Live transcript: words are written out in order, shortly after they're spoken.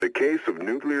case of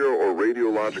nuclear or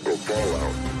radiological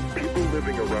fallout, people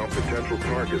living around potential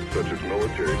targets such as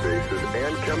military bases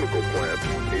and chemical plants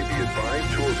may be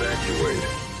advised to evacuate.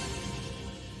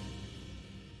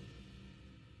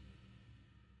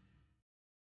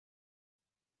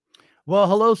 Well,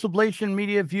 hello, Sublation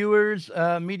Media viewers,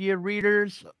 media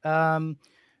readers,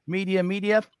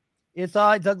 media. It's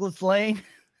I, Douglas Lane.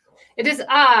 It is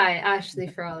I, Ashley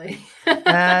Frawley.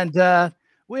 And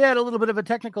we had a little bit of a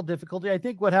technical difficulty. I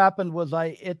think what happened was I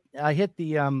hit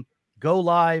the go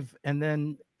live and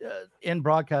then end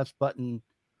broadcast button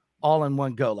all in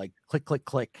one go, like click, click,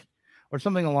 click, or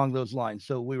something along those lines.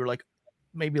 So we were like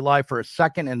maybe live for a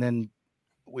second and then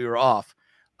we were off.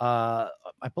 I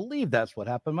believe that's what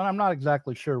happened, but I'm not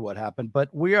exactly sure what happened. But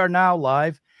we are now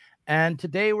live, and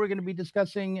today we're going to be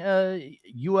discussing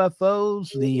UFOs,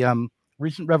 the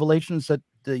recent revelations that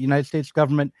the United States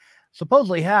government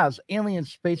supposedly has alien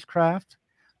spacecraft,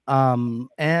 and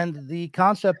the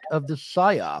concept of the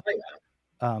PSYOP.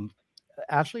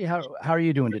 Ashley, how are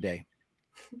you doing today?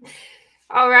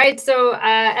 All right. So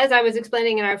as I was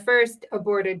explaining in our first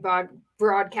aborted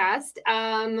broadcast,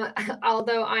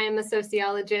 although I am a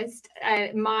sociologist,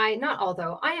 I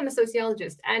am a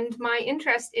sociologist, and my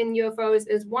interest in UFOs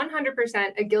is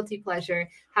 100% a guilty pleasure,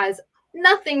 has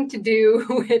nothing to do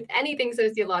with anything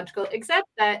sociological, except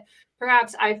that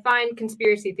perhaps I find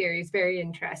conspiracy theories very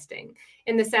interesting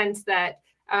in the sense that,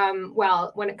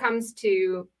 when it comes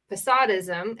to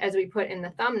Posadism, as we put in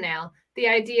the thumbnail, the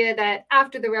idea that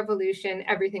after the revolution,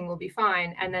 everything will be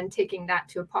fine, and then taking that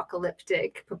to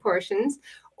apocalyptic proportions,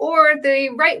 or the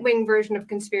right-wing version of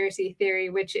conspiracy theory,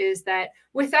 which is that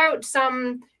without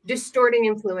some distorting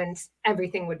influence,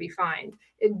 everything would be fine.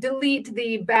 Delete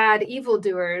the bad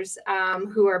evildoers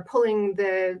who are pulling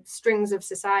the strings of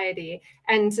society,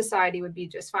 and society would be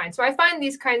just fine. So I find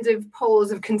these kinds of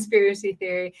poles of conspiracy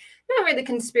theory, not really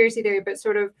conspiracy theory, but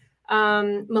sort of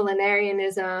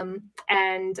millenarianism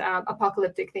and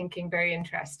apocalyptic thinking very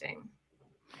interesting.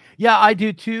 Yeah, I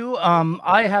do too.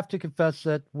 I have to confess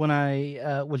that when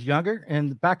I was younger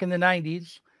and back in the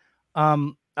 90s,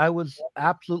 I was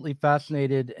absolutely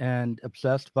fascinated and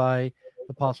obsessed by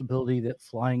the possibility that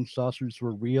flying saucers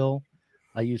were real.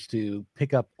 I used to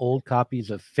pick up old copies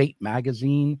of Fate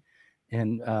magazine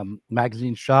in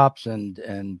magazine shops and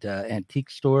antique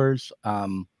stores.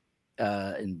 And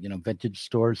vintage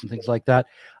stores and things like that.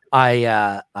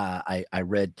 I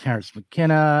read Terence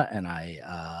McKenna, and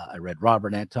I read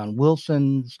Robert Anton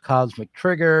Wilson's Cosmic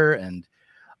Trigger, and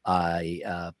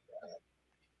I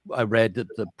read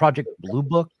the Project Blue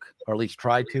Book, or at least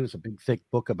tried to. It's a big thick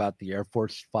book about the Air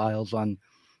Force files on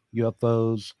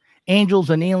UFOs,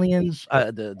 Angels and Aliens,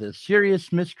 the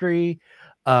Sirius Mystery.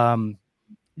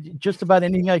 Just about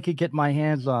anything I could get my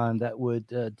hands on that would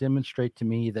demonstrate to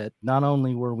me that not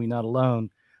only were we not alone,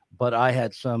 but I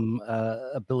had some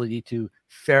ability to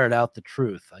ferret out the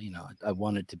truth. I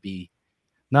wanted to be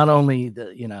not only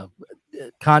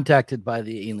contacted by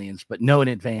the aliens, but know in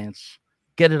advance,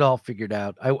 get it all figured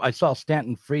out. I saw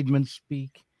Stanton Friedman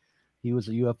speak. He was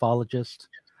a ufologist.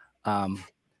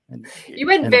 You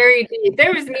went very deep.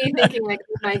 There was me thinking like,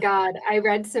 oh my God, I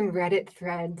read some Reddit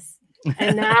threads.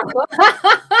 And now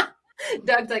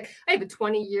Doug's like, I have a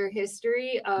 20-year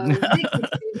history of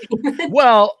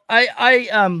Well,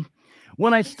 I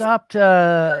when I stopped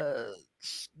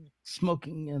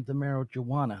smoking the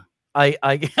marijuana, I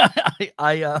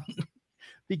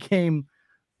became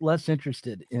less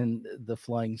interested in the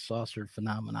flying saucer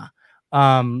phenomena.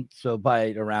 So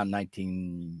by around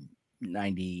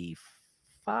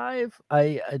 1995,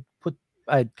 I'd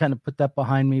kind of put that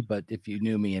behind me. But if you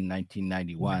knew me in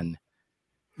 1991,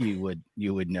 you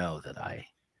would know that I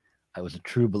was a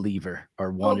true believer,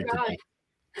 or wanted to be.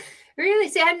 Really?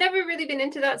 See, I've never really been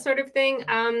into that sort of thing.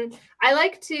 I've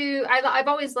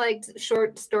always liked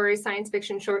short stories, science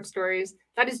fiction short stories.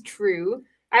 That is true.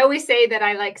 I always say that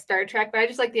I like Star Trek, but I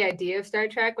just like the idea of Star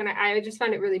Trek. When I just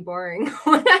found it really boring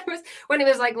when it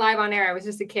was like live on air. I was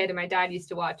just a kid and my dad used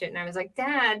to watch it, and I was like,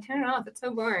 Dad, turn it off. It's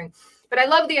so boring. But I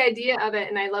love the idea of it,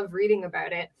 and I love reading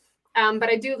about it. But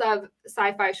I do love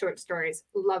sci-fi short stories.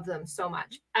 Love them so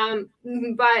much.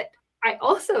 But I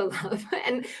also love,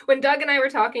 and when Doug and I were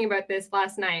talking about this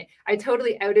last night, I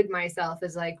totally outed myself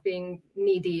as like being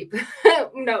knee deep,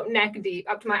 no, neck deep,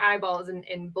 up to my eyeballs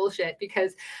in bullshit,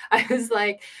 because I was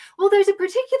like, well, there's a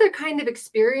particular kind of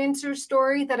experiencer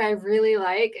story that I really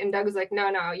like. And Doug was like,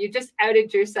 no, you just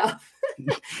outed yourself.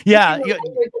 Yeah.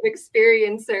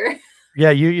 Experiencer. Yeah.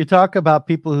 You talk about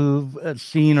people who've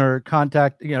seen or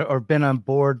or been on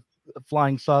board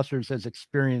flying saucers as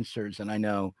experiencers. And I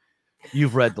know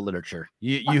you've read the literature.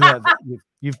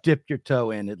 You've dipped your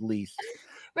toe in at least.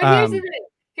 But here's the thing.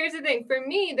 Here's the thing. For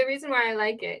me, the reason why I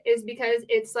like it is because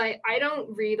it's like, I don't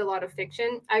read a lot of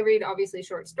fiction. I read obviously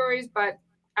short stories, but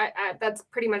that's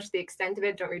pretty much the extent of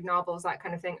it. Don't read novels, that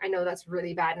kind of thing. I know that's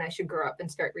really bad and I should grow up and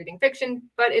start reading fiction,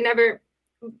 but it never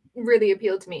really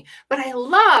appealed to me. But I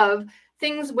love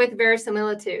things with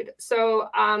verisimilitude. So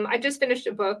I just finished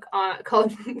a book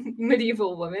called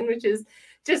Medieval Woman, which is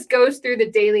just goes through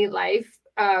the daily life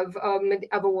of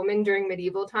a woman during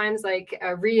medieval times, like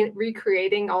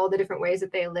recreating all the different ways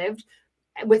that they lived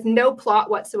with no plot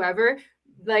whatsoever,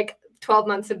 like 12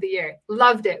 months of the year.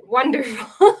 Loved it.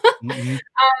 Wonderful. Mm-hmm.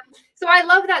 So I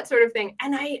love that sort of thing.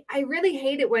 And I really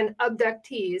hate it when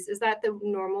abductees, is that the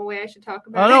normal way I should talk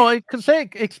about it? Oh, no, I could say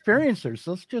experiencers.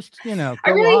 Let's just, I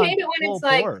really hate it when it's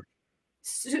like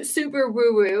super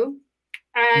woo-woo.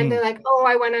 And they're like, oh,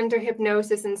 I went under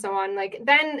hypnosis and so on. Like,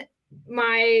 then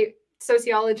my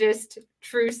sociologist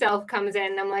true self comes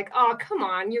in and I'm like, oh, come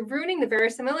on, you're ruining the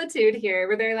verisimilitude here,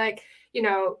 where they're like, you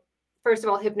know, first of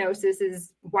all, hypnosis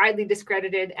is widely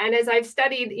discredited, and as I've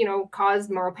studied, you know,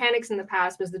 caused moral panics in the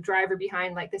past, was the driver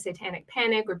behind like the satanic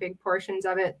panic or big portions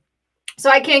of it. So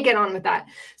I can't get on with that.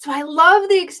 So I love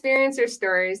the experiencer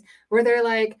stories where they're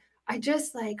like, I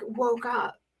just like woke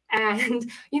up and,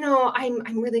 you know,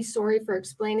 I'm really sorry for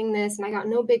explaining this, and I got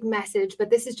no big message, but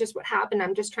this is just what happened.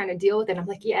 I'm just trying to deal with it. I'm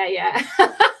like, yeah.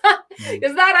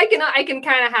 Because that I can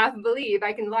kind of half believe.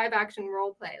 I can live action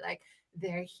role play, like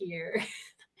they're here.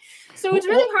 So it's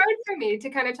really hard for me to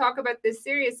kind of talk about this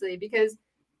seriously, because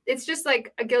it's just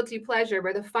like a guilty pleasure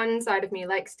where the fun side of me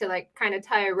likes to like kind of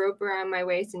tie a rope around my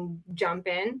waist and jump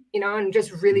in, you know, and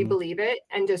just really believe it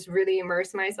and just really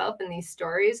immerse myself in these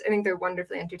stories. I think they're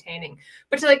wonderfully entertaining,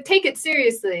 but to like take it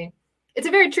seriously, it's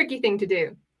a very tricky thing to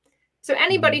do. So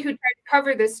anybody who tried to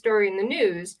cover this story in the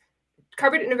news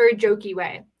covered it in a very jokey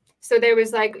way. So there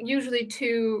was like usually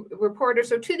two reporters.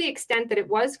 So to the extent that it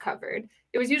was covered,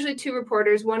 it was usually two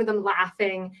reporters, one of them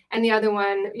laughing and the other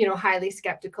one, you know, highly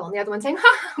skeptical. And the other one saying,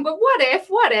 but what if?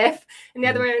 And the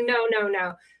other one,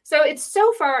 no. So it's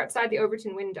so far outside the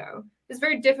Overton window. It's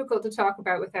very difficult to talk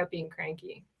about without being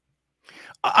cranky.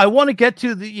 I want to get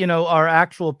to the, you know, our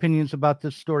actual opinions about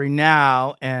this story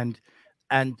now and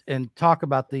talk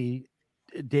about the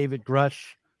David Grusch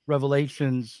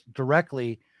revelations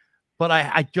directly. But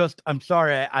I'm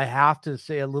sorry, I have to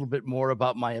say a little bit more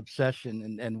about my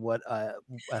obsession and what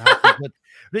happened.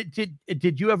 But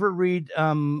did you ever read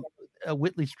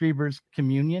Whitley Strieber's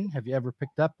Communion? Have you ever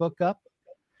picked that book up?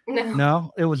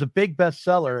 No, it was a big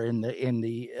bestseller in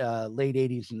the late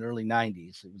 80s and early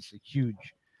 90s. It was a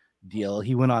huge deal.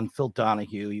 He went on Phil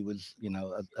Donahue. He was, you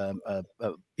know,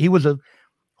 he was a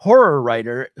horror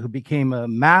writer who became a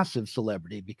massive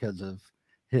celebrity because of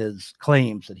his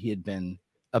claims that he had been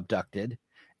abducted,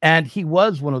 and he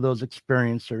was one of those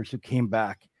experiencers who came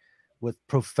back with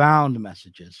profound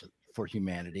messages for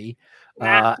humanity.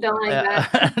 Don't like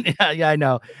that. Yeah, I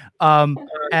know.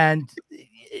 And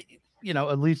you know,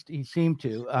 at least he seemed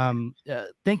to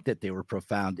think that they were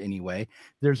profound anyway.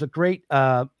 There's a great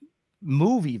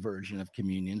movie version of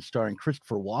Communion starring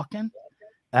Christopher Walken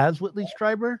as Whitley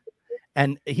Strieber,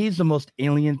 and he's the most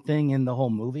alien thing in the whole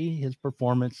movie. His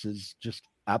performance is just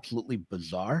absolutely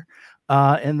bizarre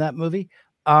in that movie.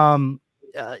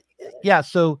 Yeah.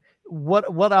 So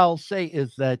what I'll say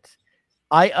is that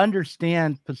I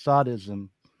understand Posadism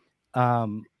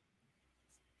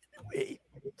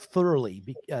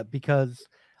thoroughly because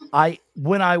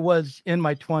when I was in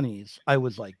my 20s, I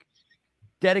was like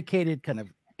dedicated kind of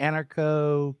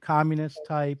anarcho-communist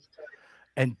type,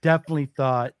 and definitely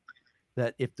thought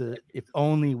that if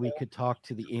only we could talk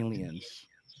to the aliens,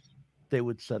 they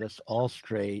would set us all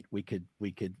straight. We could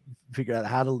figure out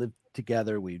how to live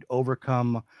together. We'd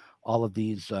overcome all of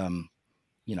these,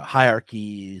 you know,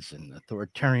 hierarchies and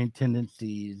authoritarian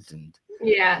tendencies, and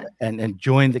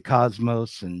join the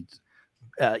cosmos. And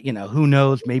you know, who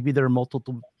knows? Maybe there are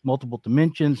multiple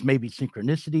dimensions. Maybe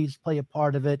synchronicities play a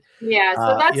part of it. Yeah.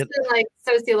 So that's the like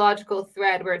sociological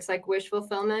thread where it's like wish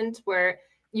fulfillment, where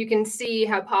you can see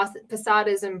how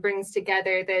Posadism brings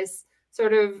together this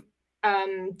sort of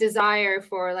desire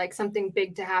for like something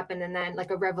big to happen, and then like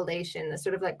a revelation, the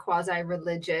sort of like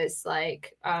quasi-religious,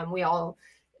 like we all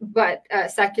but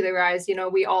secularized, you know,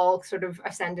 we all sort of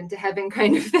ascend into heaven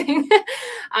kind of thing.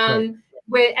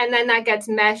 Right. And then that gets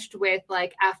meshed with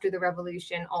like after the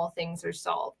revolution all things are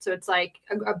solved. So it's like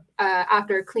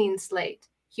after a clean slate,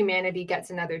 humanity gets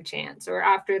another chance, or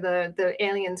after the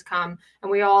aliens come and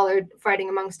we all are fighting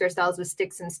amongst ourselves with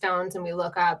sticks and stones, and we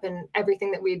look up and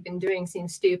everything that we've been doing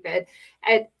seems stupid.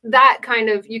 At that kind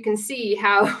of, you can see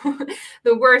how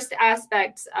the worst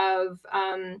aspects of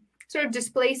sort of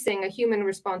displacing a human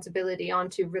responsibility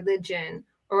onto religion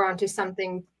or onto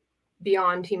something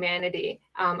beyond humanity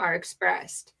are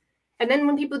expressed. And then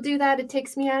when people do that, it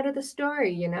takes me out of the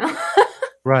story, you know?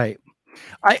 Right.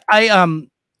 I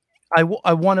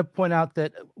want to point out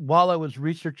that while I was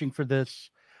researching for this,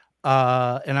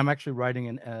 and I'm actually writing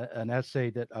an essay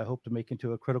that I hope to make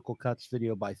into a Critical Cuts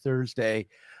video by Thursday,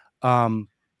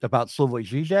 about Slavoj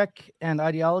Žižek and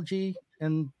ideology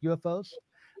in UFOs.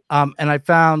 And I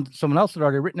found someone else had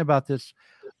already written about this.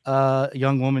 A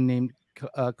young woman named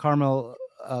Carmel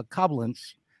Koblenz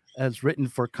has written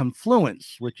for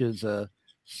Confluence, which is a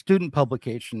student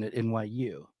publication at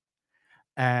NYU.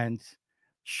 And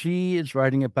she is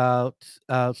writing about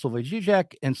Slavoj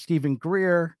Žižek and Stephen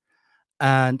Greer,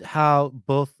 and how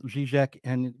both Žižek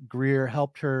and Greer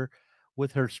helped her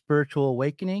with her spiritual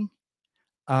awakening,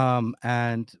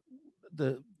 and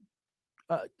the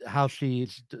how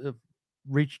she's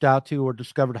reached out to or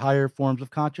discovered higher forms of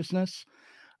consciousness.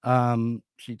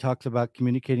 She talks about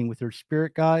communicating with her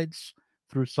spirit guides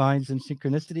through signs and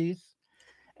synchronicities.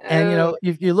 And, you know,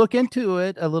 if you look into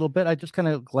it a little bit, I just kind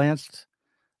of glanced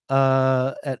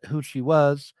at who she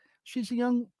was. She's a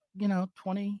young,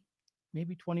 20,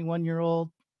 maybe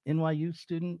 21-year-old NYU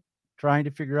student trying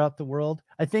to figure out the world.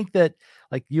 I think that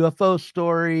like UFO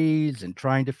stories and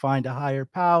trying to find a higher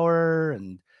power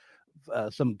and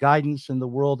some guidance in the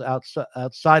world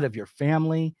outside of your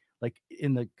family, like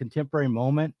in the contemporary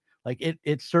moment, like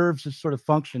it serves as sort of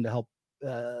function to help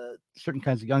certain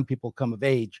kinds of young people come of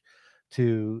age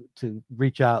to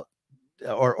reach out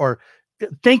or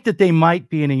think that they might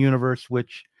be in a universe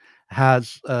which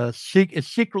has it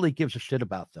secretly gives a shit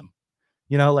about them.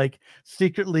 Like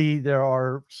secretly there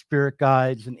are spirit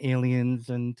guides and aliens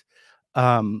and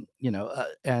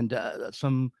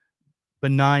some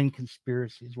benign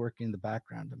conspiracies working in the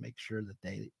background to make sure that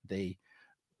they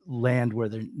land where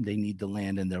they need to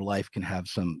land and their life can have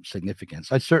some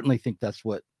significance. I certainly think that's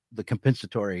what the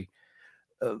compensatory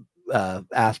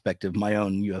aspect of my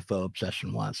own UFO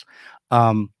obsession was.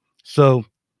 So,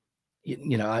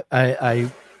 I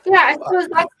suppose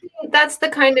that's the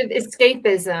kind of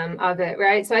escapism of it,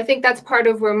 right? So I think that's part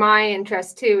of where my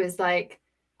interest too is like,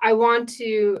 I want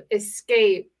to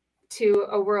escape to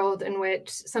a world in which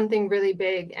something really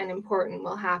big and important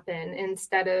will happen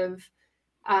instead of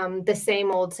the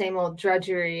same old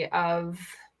drudgery of,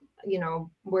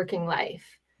 working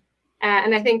life.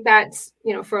 And I think that's,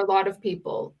 for a lot of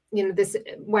people, this,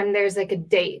 when there's like a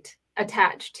date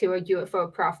attached to a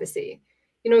UFO prophecy,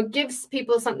 it gives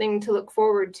people something to look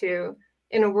forward to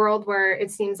in a world where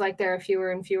it seems like there are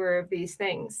fewer and fewer of these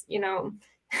things.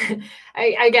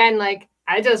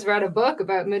 I just read a book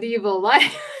about medieval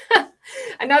life.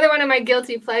 Another one of my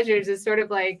guilty pleasures is sort of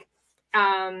like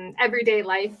everyday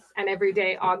life and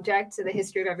everyday objects, so the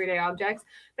history of everyday objects.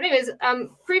 But anyways,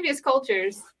 previous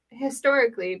cultures,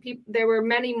 historically, there were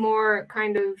many more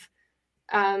kind of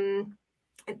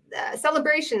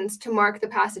celebrations to mark the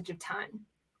passage of time.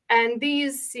 And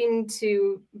these seem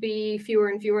to be fewer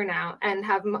and fewer now and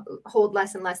hold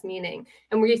less and less meaning.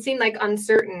 And we've seen like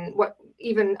uncertain what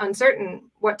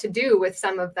to do with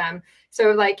some of them.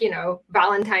 So like,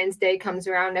 Valentine's Day comes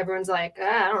around, everyone's like,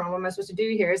 I don't know, what am I supposed to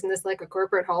do here? Isn't this like a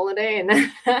corporate holiday? And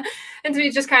and so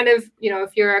you just kind of,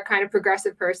 if you're a kind of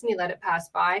progressive person, you let it pass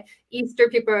by. Easter,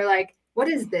 people are like, what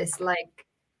is this? Like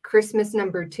Christmas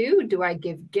number 2? Do I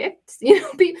give gifts?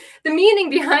 The meaning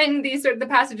behind these sort of the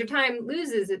passage of time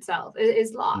loses itself,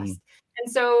 is lost.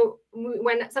 And so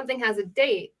when something has a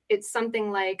date, it's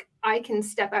something like I can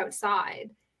step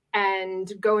outside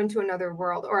and go into another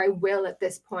world, or I will at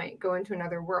this point go into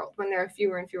another world when there are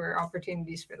fewer and fewer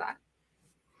opportunities for that.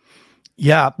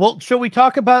 Yeah. Well, shall we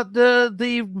talk about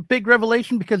the big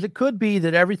revelation? Because it could be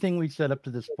that everything we said up to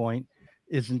this point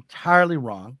is entirely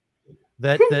wrong.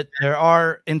 That there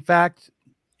are, in fact,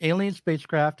 alien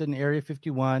spacecraft in Area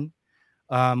 51.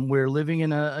 We're living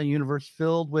in a universe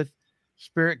filled with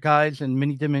spirit guides in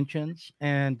many dimensions,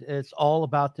 and it's all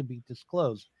about to be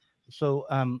disclosed. So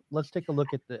let's take a look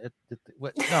at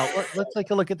let's take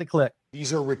a look at the clip.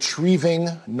 These are retrieving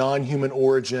non-human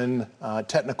origin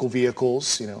technical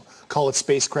vehicles, call it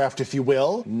spacecraft if you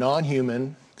will,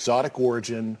 non-human, exotic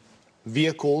origin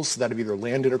vehicles that have either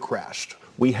landed or crashed.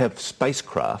 We have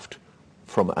spacecraft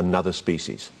from another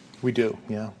species. We do,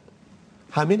 yeah.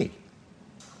 How many?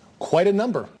 Quite a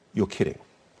number. You're kidding.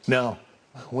 No.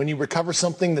 When you recover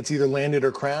something that's either landed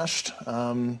or crashed,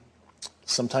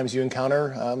 sometimes you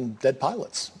encounter dead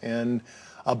pilots. And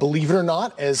believe it or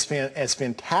not, as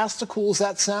fantastical as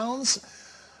that sounds,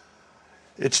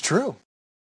 it's true.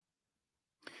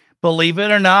 Believe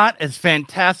it or not, as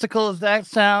fantastical as that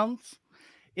sounds,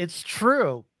 it's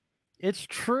true. It's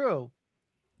true.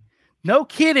 No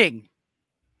kidding.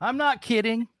 I'm not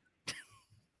kidding.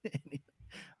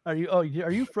 Are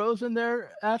you frozen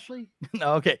there, Ashley?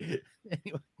 No, okay.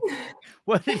 Anyway,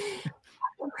 what is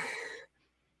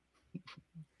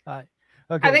hi?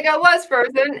 Okay. I think I was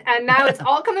frozen, and now it's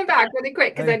all coming back really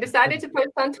quick because I decided to post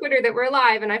on Twitter that we're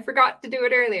live, and I forgot to do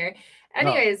it earlier.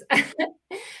 Anyways,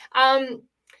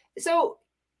 so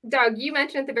Doug, you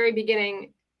mentioned at the very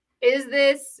beginning, is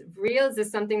this real? Is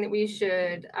this something that we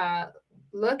should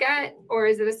look at, or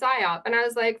is it a psyop? And I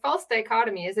was like, false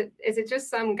dichotomy. Is it just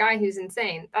some guy who's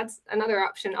insane? That's another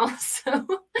option also.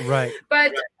 Right.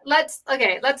 But let's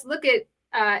look at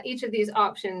each of these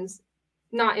options,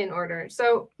 not in order.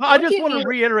 So I just want to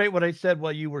reiterate what I said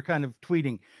while you were kind of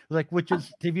tweeting, like, which is,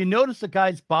 if you notice the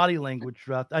guy's body language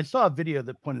throughout, I saw a video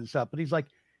that pointed this out, but he's like,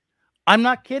 I'm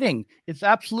not kidding. It's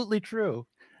absolutely true.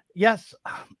 Yes,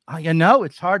 I know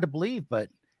it's hard to believe,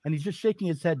 and he's just shaking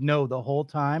his head no the whole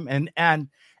time. And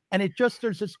it just,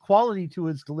 there's this quality to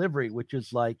his delivery, which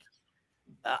is like,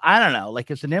 I don't know, like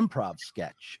it's an improv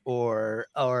sketch or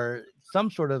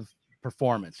some sort of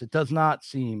performance. It does not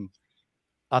seem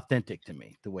authentic to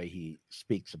me the way he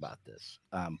speaks about this.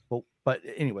 But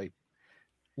anyway,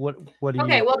 what do you?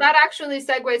 Okay, well, that actually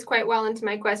segues quite well into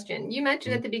my question. You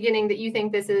mentioned at the beginning that you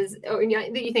think this is,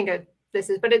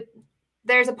 but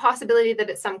there's a possibility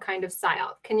that it's some kind of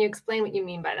psyop. Can you explain what you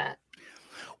mean by that?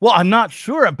 Well, I'm not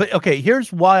sure, but okay,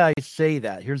 here's why I say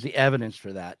that. Here's the evidence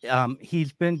for that.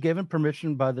 He's been given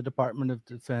permission by the Department of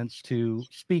Defense to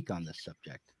speak on this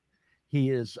subject. He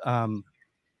is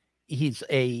he's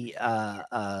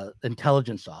a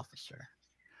intelligence officer.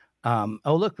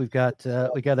 Oh, look, we got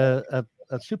a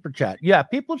super chat. Yeah,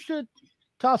 people should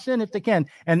toss in if they can,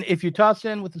 and if you toss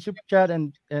in with the super chat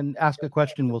and ask a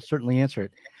question, we'll certainly answer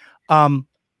it.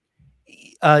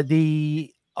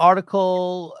 The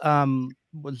article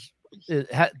was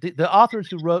the authors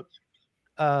who wrote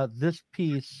this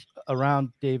piece around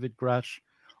David Grusch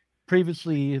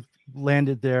previously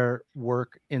landed their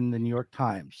work in the New York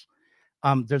Times.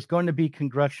 There's going to be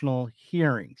congressional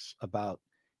hearings about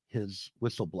his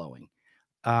whistleblowing.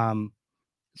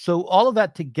 So all of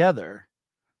that together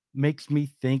makes me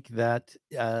think that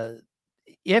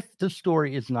if the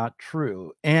story is not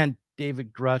true, and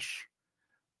David Grusch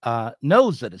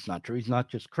knows that it's not true, he's not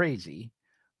just crazy,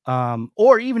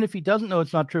 or even if he doesn't know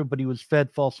it's not true, but he was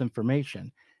fed false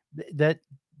information, that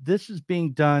this is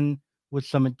being done with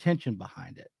some intention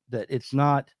behind it, that it's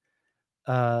not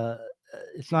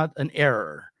an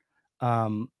error.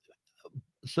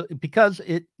 So because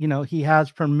he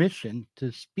has permission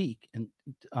to speak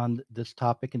on this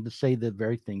topic and to say the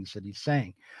very things that he's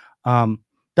saying.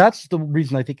 That's the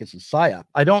reason I think it's a psyop.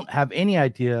 I don't have any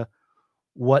idea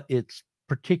what its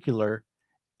particular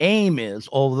aim is,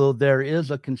 although there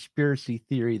is a conspiracy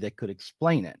theory that could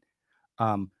explain it.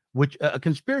 Which a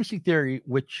conspiracy theory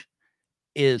which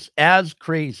is as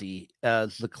crazy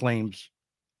as the claims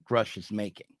Grusch is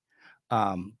making.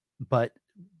 But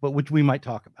which we might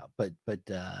talk about. But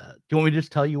do you want me to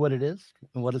just tell you what it is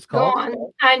and what it's called? Go on.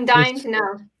 I'm dying to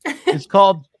know. It's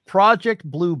called Project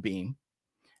Bluebeam,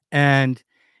 and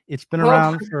it's been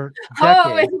around for decades.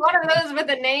 Oh, it's one of those with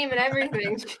a name and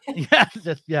everything.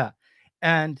 Yeah.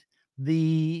 And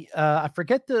the I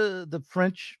forget the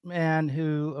French man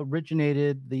who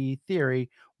originated the theory,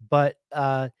 but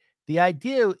the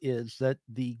idea is that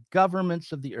the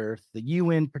governments of the earth, the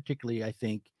UN particularly, I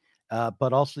think,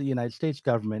 but also the United States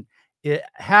government, it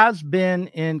has been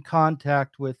in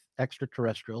contact with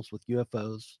extraterrestrials, with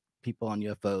UFOs, people on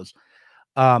UFOs,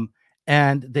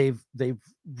 and they've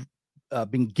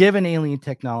been given alien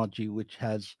technology, which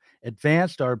has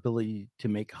advanced our ability to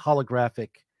make holographic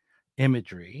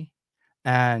imagery,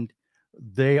 and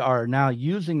they are now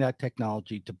using that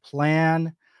technology to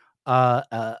plan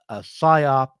a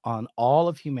psyop on all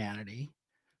of humanity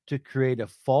to create a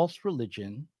false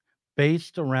religion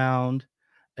based around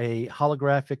a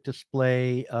holographic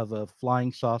display of a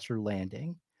flying saucer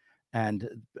landing and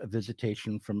a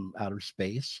visitation from outer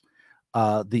space.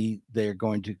 They're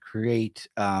going to create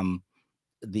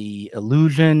the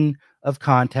illusion of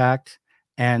contact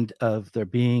and of there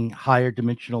being higher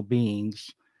dimensional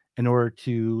beings in order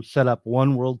to set up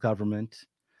one world government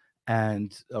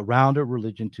and around a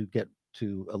religion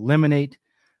to eliminate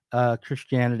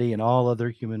Christianity and all other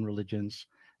human religions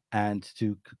and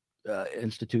to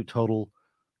institute total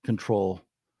control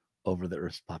over the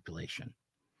Earth's population.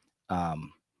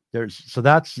 So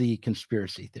that's the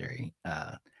conspiracy theory,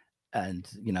 and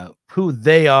who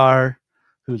they are,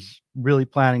 who's really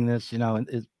planning this, and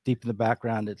is deep in the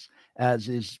background. It's, as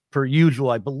is per usual,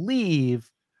 I believe,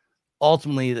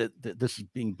 ultimately that this is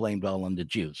being blamed all on the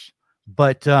Jews.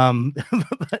 But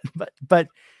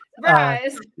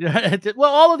Surprise.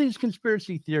 Well, all of these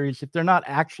conspiracy theories, if they're not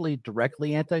actually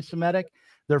directly anti-Semitic,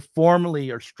 they're formally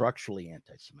or structurally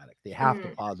anti-Semitic. They have to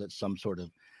posit some sort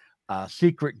of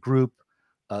secret group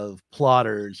of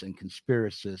plotters and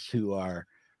conspiracists who are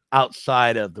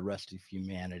outside of the rest of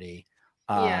humanity,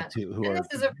 who are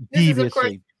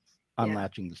deviously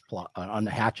unhatching this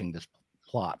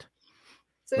plot.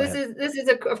 So this is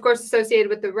of course associated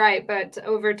with the right, but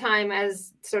over time,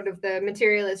 as sort of the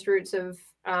materialist roots of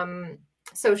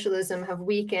socialism have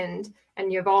weakened,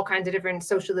 and you have all kinds of different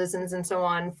socialisms and so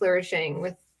on flourishing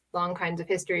with long kinds of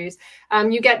histories,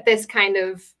 you get this kind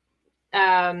of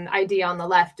idea on the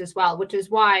left as well, which is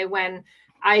why when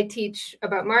I teach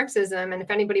about Marxism, and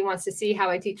if anybody wants to see how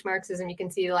I teach Marxism, you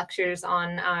can see lectures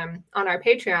on our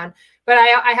Patreon. But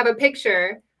I have a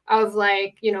picture of,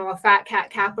 like, you know, a fat cat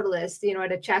capitalist, you know,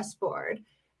 at a chessboard,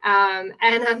 and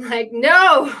I'm like,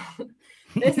 no,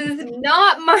 this is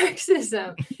not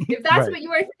Marxism. If that's what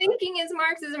you are thinking is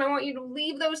Marxism, I want you to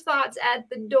leave those thoughts at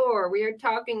the door. We are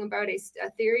talking about a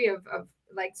theory of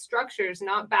like structures,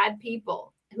 not bad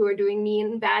people who are doing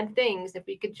mean, bad things. If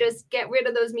we could just get rid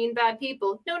of those mean, bad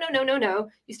people. No.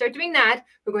 You start doing that,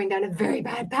 we're going down a very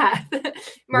bad path.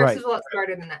 Marx is a lot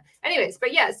smarter than that. Anyways,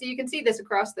 but yeah, so you can see this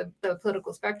across the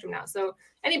political spectrum now. So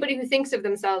anybody who thinks of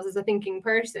themselves as a thinking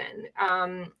person,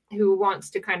 who wants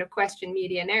to kind of question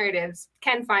media narratives,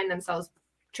 can find themselves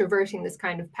traversing this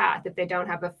kind of path if they don't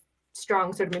have a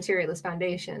strong sort of materialist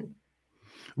foundation.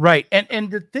 Right. And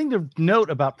the thing to note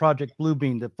about Project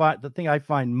Bluebeam, the thing I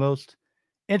find most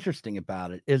interesting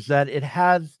about it is that it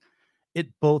has it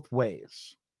both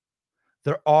ways.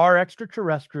 There are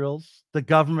extraterrestrials. The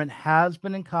government has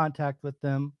been in contact with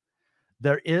them.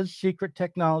 There is secret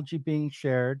technology being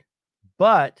shared,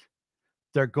 but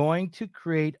they're going to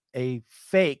create a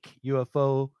fake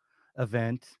UFO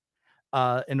event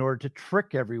in order to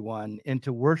trick everyone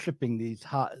into worshiping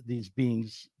these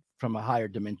beings from a higher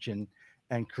dimension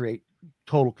and create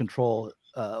total control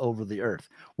over the earth.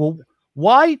 Well,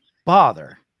 why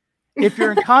bother if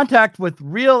you're in contact with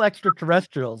real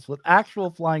extraterrestrials with actual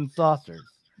flying saucers?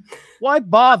 Why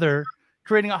bother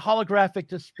creating a holographic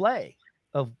display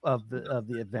of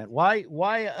the event? Why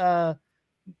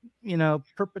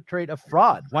perpetrate a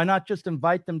fraud? Why not just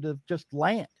invite them to just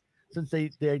land, since they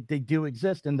do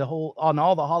exist, and all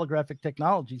the holographic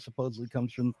technology supposedly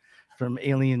comes from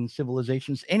alien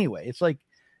civilizations anyway? It's like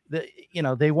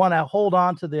they want to hold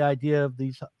on to the idea of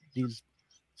these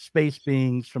space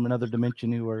beings from another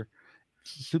dimension who are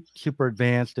super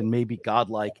advanced and maybe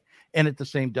godlike, and at the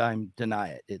same time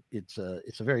deny it. It's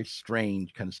a very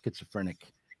strange, kind of schizophrenic,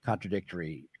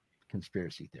 contradictory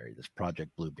conspiracy theory, this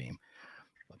Project Bluebeam.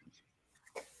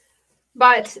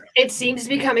 But it seems to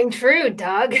be coming true,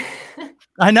 Doug.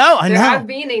 I know. There have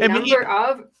been a number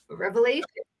of revelations.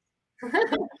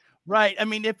 Right. I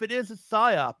mean, if it is a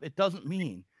PSYOP, it doesn't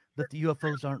mean that the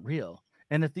UFOs aren't real.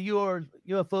 And if the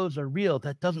UFOs are real,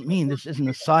 that doesn't mean this isn't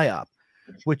a PSYOP,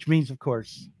 which means, of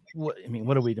course, what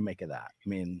are we to make of that? I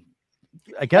mean,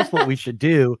 I guess what we should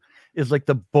do is like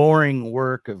the boring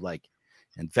work of like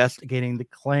investigating the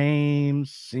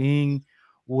claims, seeing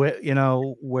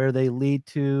where they lead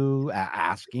to,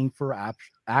 asking for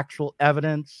actual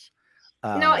evidence.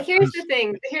 No, here's the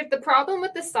thing. Here's the problem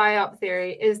with the PSYOP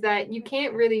theory is that you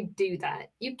can't really do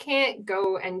that. You can't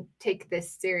go and take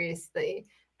this seriously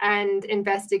and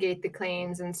investigate the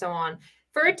claims and so on.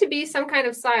 For it to be some kind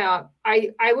of PSYOP,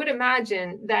 I would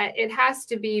imagine that it has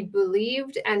to be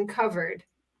believed and covered,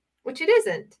 which it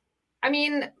isn't. I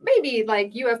mean, maybe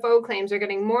like UFO claims are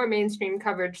getting more mainstream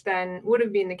coverage than would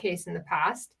have been the case in the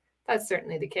past. That's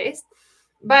certainly the case.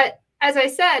 But as I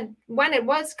said, when it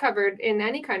was covered in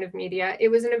any kind of media, it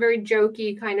was in a very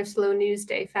jokey kind of slow news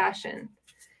day fashion.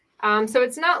 So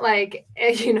it's not like,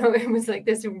 it was like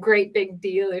this great big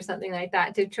deal or something like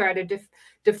that to try to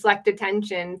deflect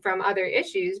attention from other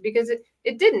issues, because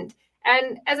it didn't.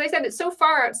 And as I said, it's so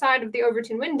far outside of the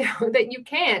Overton window that you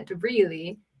can't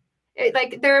really.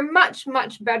 There are much,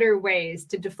 much better ways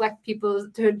to deflect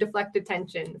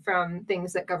attention from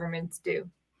things that governments do.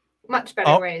 Much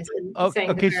better ways than saying.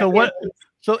 Okay,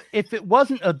 so if it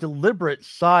wasn't a deliberate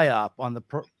PSYOP on the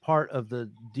part of the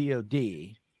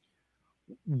DoD,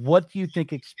 what do you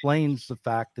think explains the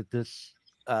fact that this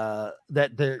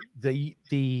that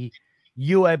the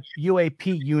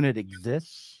UAP unit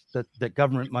exists, that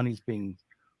government money is being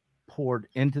poured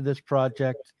into this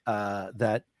project?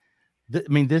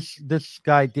 This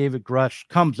guy David Grusch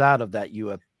comes out of that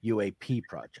UAP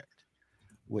project,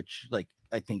 which, like,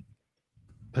 I think,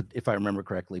 if I remember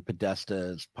correctly, Podesta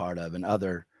is part of, and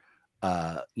other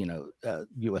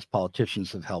U.S.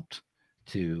 politicians have helped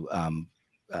to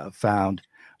found.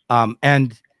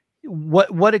 And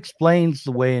what explains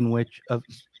the way in which a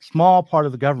small part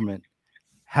of the government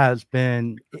has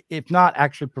been, if not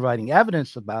actually providing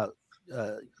evidence about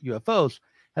UFOs,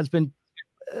 has been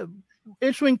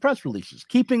issuing press releases,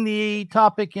 keeping the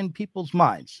topic in people's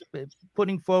minds,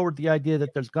 putting forward the idea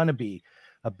that there's going to be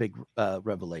a big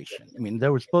revelation. I mean,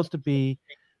 there was supposed to be,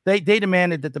 they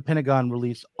demanded that the Pentagon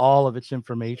release all of its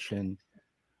information.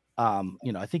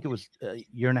 I think it was a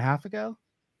year and a half ago,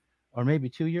 or maybe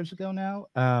 2 years ago now.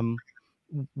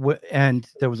 And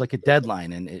there was like a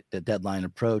deadline, and the deadline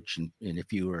approached. And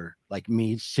if you were like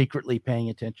me, secretly paying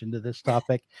attention to this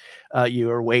topic, you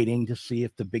were waiting to see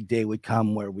if the big day would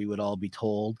come where we would all be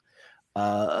told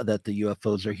that the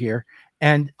UFOs are here.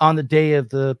 And on the day of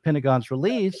the Pentagon's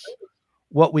release,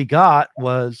 what we got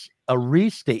was a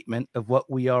restatement of what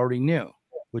we already knew,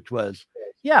 which was,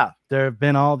 yeah, there have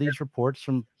been all these reports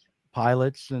from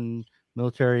pilots and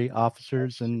military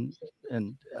officers and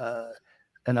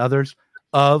others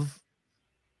of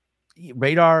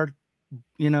radar,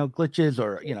 glitches,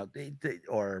 or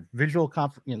or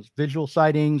visual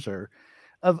sightings, or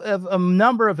of a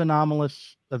number of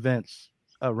anomalous events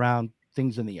around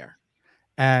things in the air,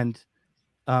 and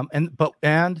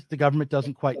the government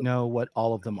doesn't quite know what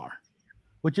all of them are,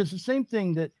 which is the same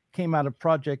thing that came out of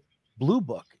Project Blue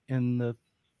Book in the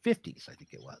 50s, I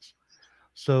think it was.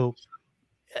 So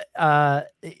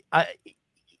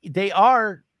they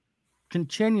are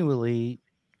continually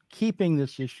keeping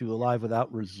this issue alive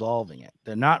without resolving it.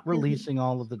 They're not releasing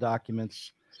all of the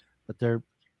documents, but they're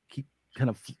keep kind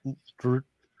of,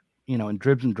 in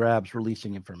dribs and drabs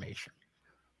releasing information.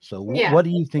 So what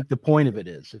do you think the point of it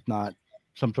is, if not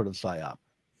some sort of psyop?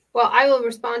 Well, I will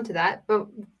respond to that, but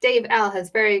Dave L. has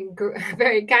very,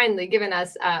 very kindly given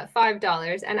us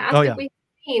 $5 and asked if we've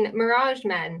seen Mirage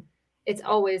Men. It's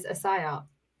always a psyop.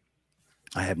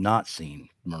 I have not seen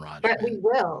Mirage Men. But we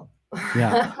will.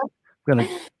 Yeah. I'm going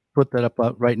to put that up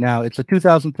right now. It's a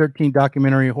 2013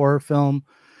 documentary horror film.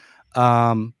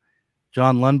 John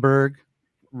Lundberg,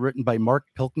 written by Mark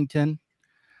Pilkington.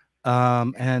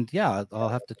 And yeah, I'll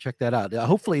have to check that out.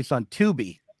 Hopefully it's on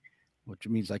Tubi, which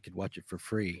means I could watch it for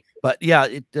free. But yeah,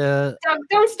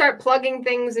 don't start plugging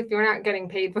things if you're not getting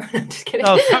paid for it. I'm just kidding.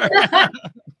 Oh, sorry.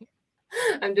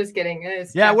 I'm just kidding.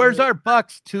 Where's our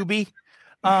bucks, Tubi?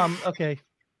 Okay.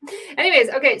 Anyways,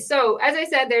 okay. So as I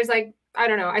said, there's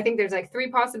I think there's 3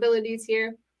 possibilities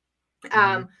here.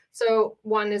 So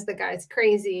 1 is the guy's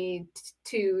crazy.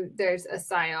 2, there's a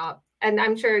psyop. And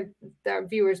I'm sure the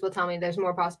viewers will tell me there's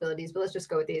more possibilities, but let's just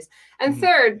go with these. And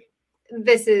 3rd,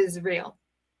 this is real.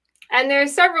 And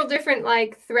there's several different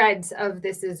threads of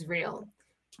this is real.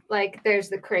 There's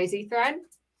the crazy thread,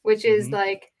 which is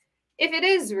if it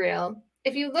is real,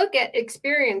 if you look at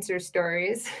experiencer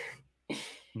stories,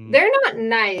 they're not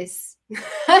nice.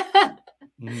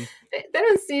 They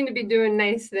don't seem to be doing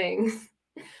nice things.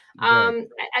 Right.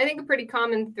 I think a pretty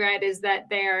common thread is that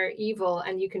they are evil,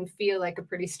 and you can feel a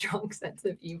pretty strong sense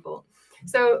of evil.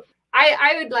 So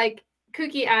I would like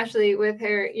Kooky Ashley with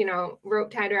her,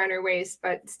 rope tied around her waist,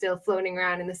 but still floating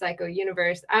around in the psycho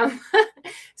universe.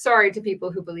 Sorry to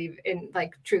people who believe in,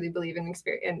 truly believe in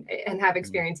experience and have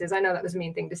experiences. I know that was a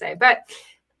mean thing to say, but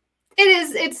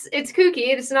it's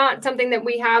kooky. It's not something that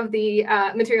we have the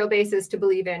material basis to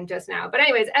believe in just now. But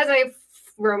anyways, as I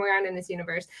roam around in this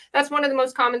universe, that's one of the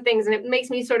most common things, and it makes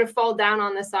me sort of fall down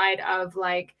on the side of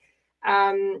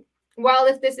well,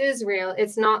 if this is real,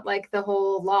 it's not the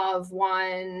whole law of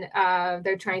one,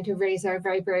 they're trying to raise our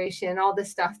vibration, all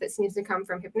this stuff that seems to come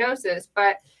from hypnosis,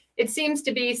 but it seems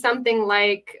to be something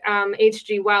like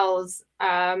H.G. Wells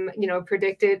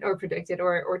predicted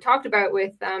or talked about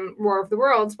with War of the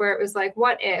Worlds, where it was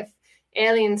what if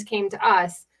aliens came to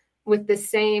us with the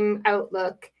same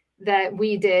outlook that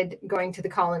we did going to the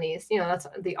colonies? That's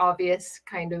the obvious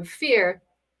kind of fear,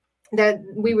 that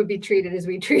we would be treated as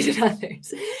we treated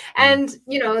others. And,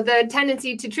 the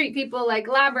tendency to treat people like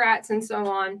lab rats and so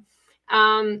on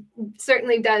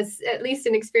certainly does, at least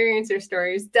in experiencer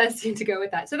stories, does seem to go with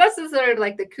that. So that's the sort of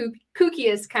the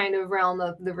kookiest kind of realm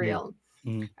of the real,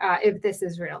 if this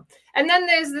is real. And then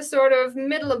there's the sort of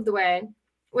middle of the way,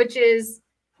 which is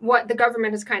what the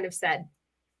government has kind of said,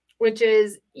 which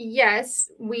is,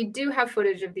 yes, we do have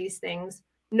footage of these things.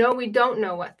 No, we don't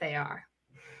know what they are.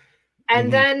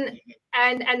 And then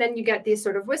you get these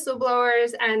sort of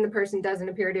whistleblowers, and the person doesn't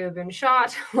appear to have been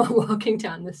shot while walking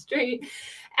down the street.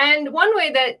 And one way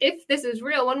that, if this is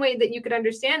real, one way that you could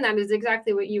understand that is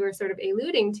exactly what you were sort of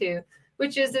alluding to,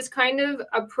 which is this kind of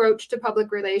approach to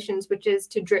public relations, which is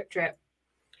to drip drip.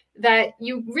 That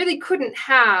you really couldn't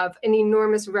have an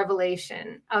enormous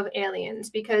revelation of aliens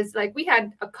because we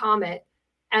had a comet,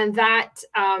 and that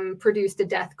produced a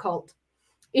death cult.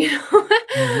 You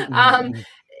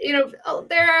know,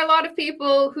 there are a lot of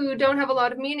people who don't have a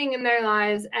lot of meaning in their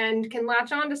lives and can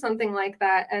latch on to something like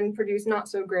that and produce not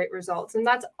so great results. And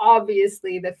that's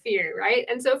obviously the fear, right?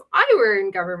 And so if I were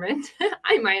in government,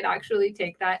 I might actually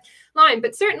take that line.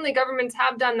 But certainly governments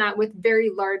have done that with very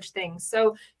large things.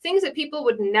 So things that people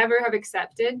would never have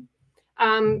accepted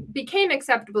became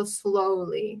acceptable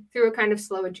slowly through a kind of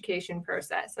slow education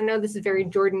process. I know this is very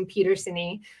Jordan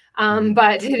Peterson-y,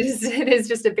 but it is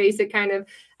just a basic kind of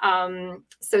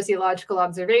sociological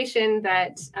observation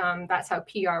that that's how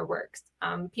PR works.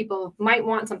 People might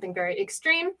want something very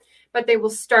extreme, but they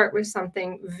will start with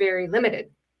something very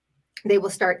limited. They will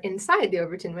start inside the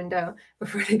Overton window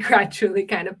before they gradually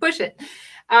kind of push it.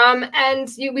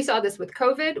 We saw this with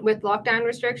COVID, with lockdown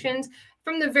restrictions.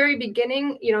 From the very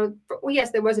beginning, yes,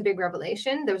 there was a big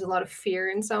revelation. There was a lot of fear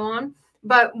and so on.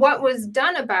 But what was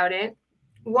done about it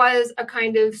was a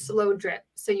kind of slow drip.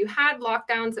 So you had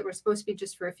lockdowns that were supposed to be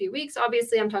just for a few weeks.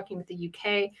 Obviously, I'm talking with the UK.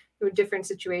 There were different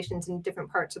situations in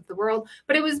different parts of the world,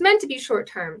 but it was meant to be short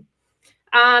term.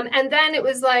 And then it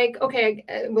was like, okay,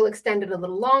 we'll extend it a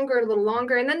little longer.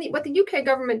 And then what the UK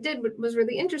government did was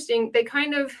really interesting. They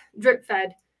kind of drip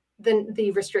fed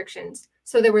the restrictions.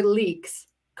 So there were leaks,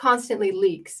 constantly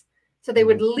leaks. So they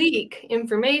would leak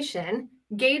information,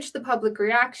 gauge the public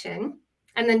reaction,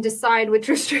 and then decide which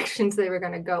restrictions they were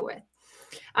going to go with,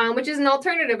 which is an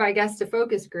alternative, I guess, to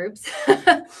focus groups.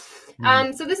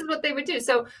 So this is what they would do.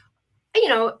 So,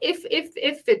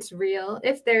 if it's real,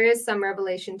 if there is some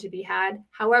revelation to be had,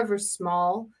 however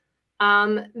small,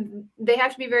 they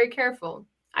have to be very careful.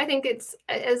 I think it's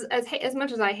as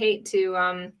much as I hate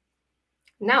to.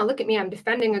 Now look at me, I'm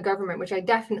defending a government, which I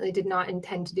definitely did not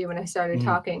intend to do when I started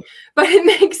talking, but it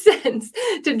makes sense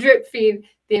to drip feed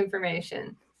the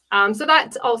information. So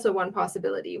that's also one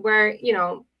possibility where,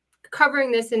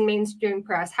 covering this in mainstream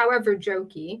press, however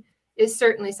jokey, is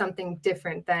certainly something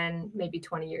different than maybe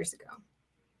 20 years ago.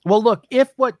 Well, look,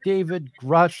 if what David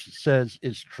Grusch says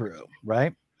is true,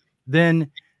 right, then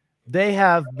they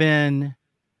have been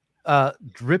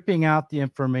dripping out the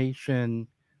information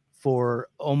for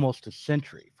almost a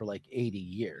century, for like 80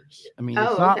 years. I mean,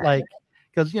 it's not like,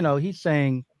 because, he's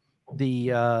saying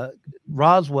the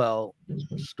Roswell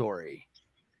story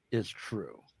is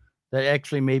true. That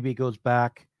actually maybe goes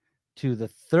back to the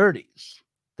 30s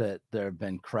that there have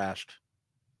been crashed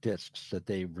discs that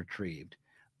they've retrieved.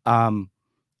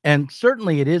 And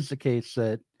certainly it is the case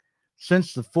that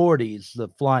since the 40s, the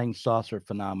flying saucer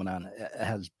phenomenon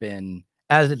has been,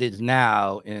 as it is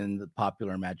now, in the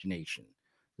popular imagination.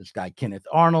 This guy, Kenneth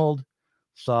Arnold,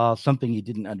 saw something he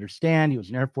didn't understand. He was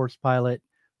an Air Force pilot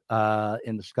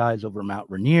in the skies over Mount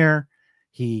Rainier.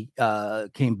 He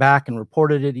came back and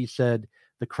reported it. He said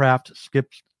the craft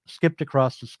skipped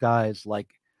across the skies like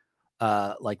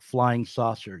flying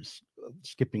saucers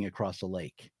skipping across a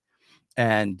lake.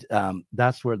 And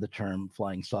that's where the term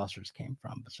flying saucers came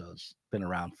from. So it's been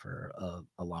around for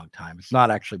a long time. It's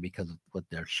not actually because of what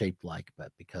they're shaped like,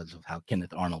 but because of how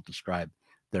Kenneth Arnold described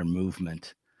their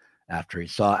movement after he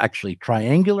saw actually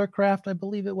triangular craft, I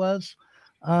believe it was,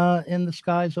 in the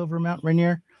skies over Mount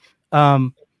Rainier.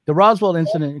 The Roswell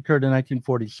incident occurred in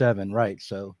 1947, right?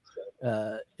 So,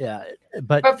 yeah.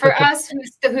 But for us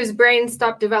whose brains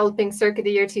stopped developing circa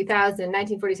the year 2000,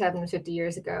 1947 was 50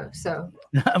 years ago. So,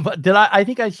 but I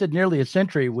think I said nearly a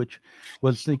century, which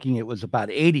was thinking it was about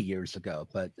 80 years ago.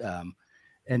 But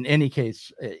in any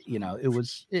case,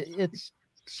 it's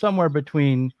somewhere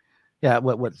between. Yeah,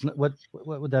 what would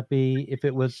that be? If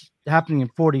it was happening in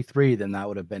 43, then that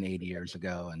would have been 80 years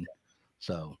ago, and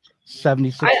so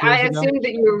 76 years ago. I assumed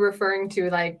that you were referring to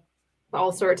like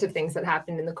all sorts of things that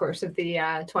happened in the course of the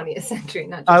 20th century.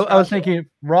 Not just I was thinking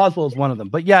Roswell is one of them,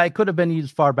 but yeah, it could have been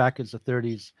as far back as the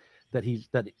 30s.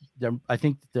 I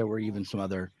think there were even some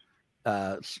other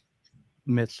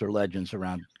myths or legends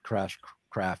around crash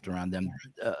craft around them,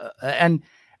 and.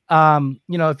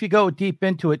 If you go deep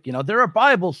into it, there are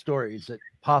Bible stories that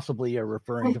possibly are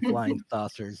referring to flying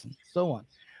saucers and so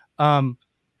on.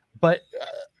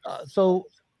 So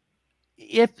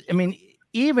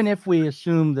even if we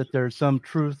assume that there's some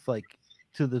truth like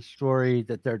to the story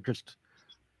that they're just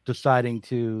deciding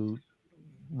to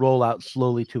roll out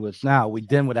slowly to us now, we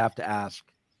then would have to ask,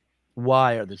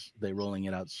 why are they rolling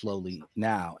it out slowly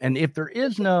now? And if there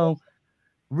is no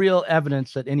real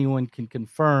evidence that anyone can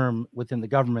confirm within the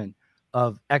government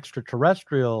of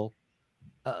extraterrestrial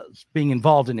being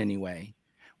involved in any way,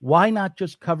 why not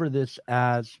just cover this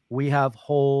as we have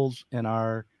holes in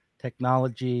our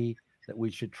technology that we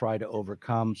should try to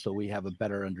overcome so we have a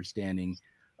better understanding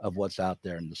of what's out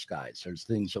there in the skies? There's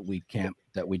things that we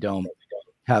don't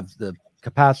have the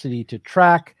capacity to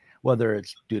track. whether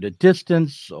it's due to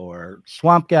distance or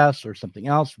swamp gas or something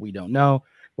else, we don't know.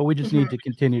 But we just need to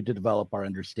continue to develop our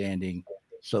understanding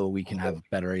so we can have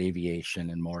better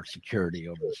aviation and more security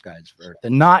over the skies of Earth,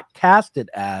 and not cast it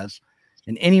as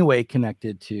in any way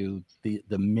connected to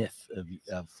the myth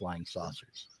of flying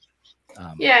saucers.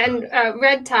 And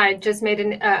Red Tide just made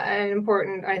an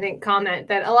important, I think, comment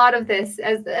that a lot of this,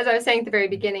 as I was saying at the very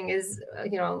beginning, is,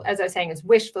 as I was saying, is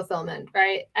wish fulfillment,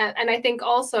 right? And I think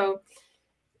also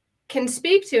can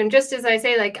speak to, and just as I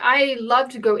say, like, I love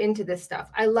to go into this stuff.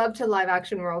 I love to live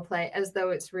action role play as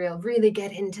though it's real, really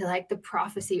get into like the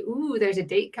prophecy. Ooh, there's a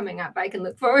date coming up. I can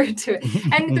look forward to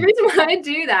it. And the reason why I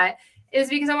do that is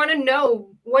because I want to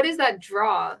know, what is that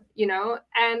draw,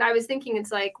 And I was thinking,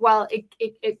 it's like, well,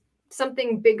 it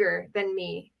something bigger than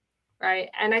me, right?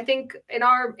 And I think in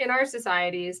our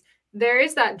societies, there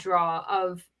is that draw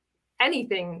of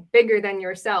anything bigger than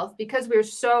yourself, because we're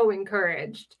so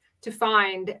encouraged to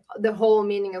find the whole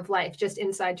meaning of life just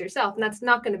inside yourself, and that's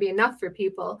not going to be enough for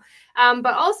people.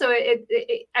 But also,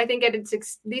 I think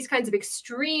it's these kinds of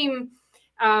extreme,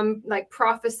 like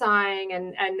prophesying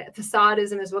and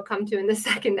Posadism, as we'll come to in the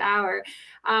second hour.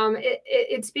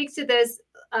 It speaks to this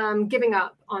giving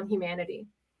up on humanity.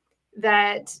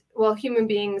 That, well, human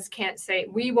beings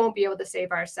we won't be able to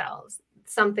save ourselves.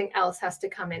 Something else has to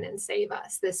come in and save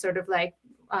us. This sort of like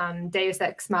Deus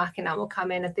ex machina will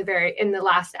come in in the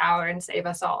last hour and save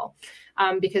us all,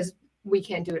 because we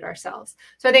can't do it ourselves.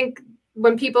 So I think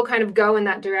when people kind of go in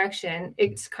that direction,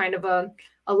 it's kind of a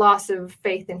loss of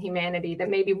faith in humanity, that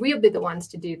maybe we'll be the ones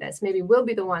to do this. Maybe we'll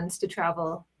be the ones to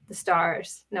travel the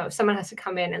stars. No, someone has to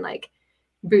come in and like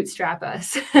bootstrap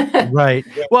us. Right.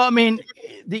 Well, I mean,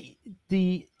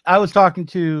 I was talking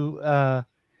to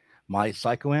my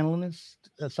psychoanalyst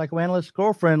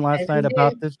girlfriend last night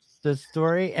about this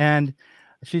story, and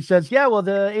she says, yeah, well,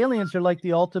 the aliens are like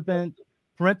the ultimate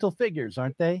parental figures,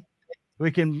 aren't they? We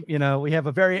can, we have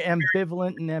a very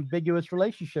ambivalent and ambiguous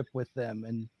relationship with them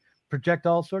and project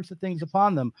all sorts of things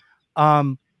upon them.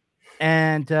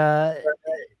 And I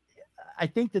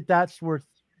think that's worth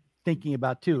thinking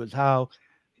about too, is how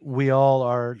we all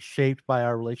are shaped by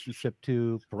our relationship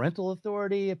to parental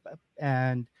authority,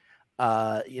 and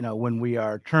when we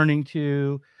are turning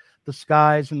to the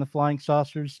skies and the flying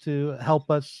saucers to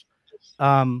help us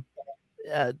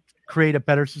create a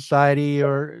better society,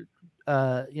 or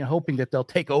hoping that they'll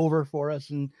take over for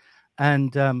us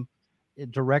and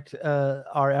direct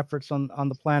our efforts on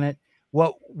the planet.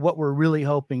 What we're really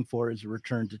hoping for is a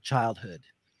return to childhood,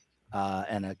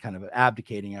 and a kind of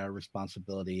abdicating our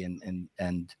responsibility and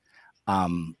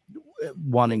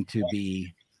wanting to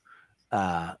be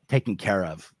taken care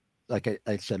of. Like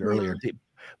I said earlier,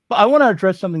 but I want to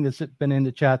address something that's been in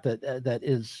the chat that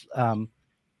is the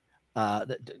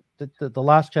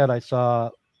last chat I saw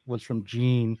was from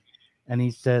Gene, and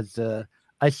he says,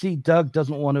 I see Doug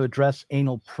doesn't want to address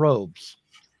anal probes,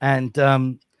 and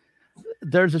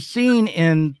there's a scene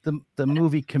in the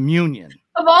movie Communion.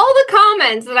 Of all the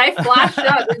comments that I flashed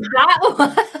up, is that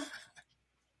one?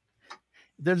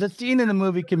 There's a scene in the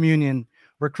movie Communion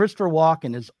where Christopher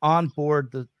Walken is on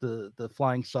board the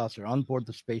flying saucer, on board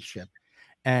the spaceship,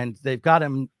 and they've got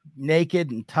him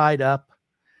naked and tied up,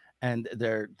 and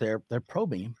they're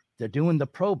probing him. They're doing the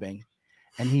probing,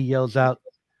 and he yells out,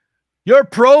 "You're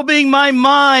probing my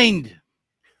mind."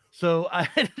 So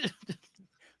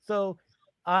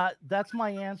that's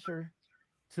my answer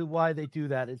to why they do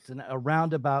that. It's a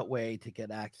roundabout way to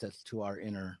get access to our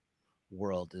inner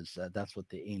world. That's what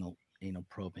the anal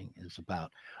probing is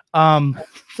about. I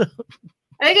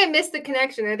think I missed the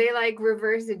connection. Are they like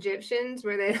reverse Egyptians?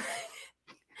 Were they?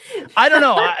 I don't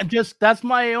know. That's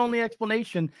my only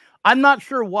explanation. I'm not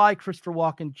sure why Christopher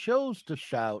Walken chose to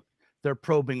shout, "They're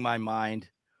probing my mind,"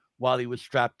 while he was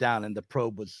strapped down, and the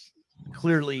probe was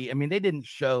clearly, I mean, they didn't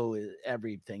show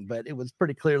everything, but it was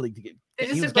pretty clearly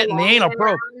he was getting the anal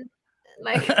probe.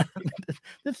 Like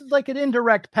this is like an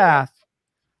indirect path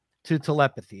to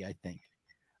telepathy, I think.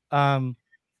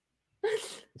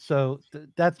 So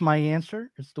that's my answer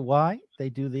as to why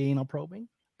they do the anal probing,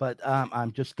 but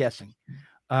I'm just guessing.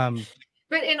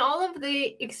 But in all of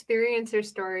the experiencer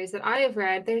stories that I have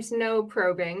read, there's no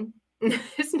probing. What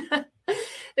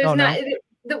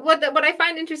I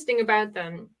find interesting about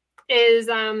them is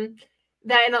that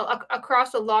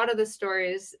across a lot of the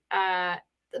stories,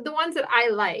 the ones that I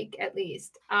like, at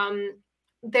least,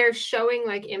 they're showing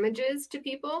like images to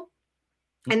people,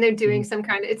 and they're doing some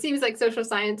kind of, it seems like social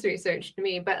science research to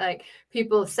me, but like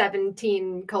people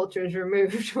 17 cultures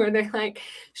removed, where they're like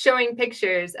showing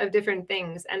pictures of different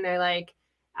things, and they're like,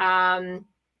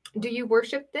 do you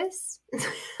worship this?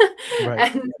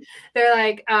 Right. And they're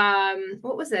like,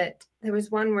 what was it? There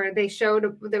was one where they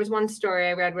showed, there was one story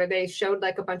I read where they showed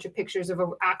like a bunch of pictures of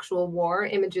an actual war,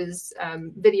 images,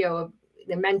 video of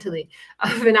mentally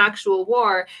of an actual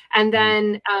war, and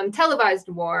then televised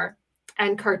war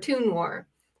and cartoon war,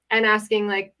 and asking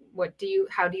like,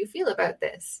 how do you feel about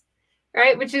this?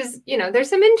 Right, which is, there's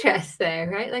some interest there,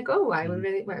 right? Like, oh, why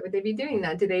would they be doing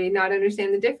that? Do they not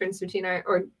understand the difference between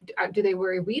or do they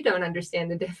worry we don't understand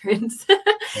the difference?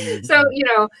 So,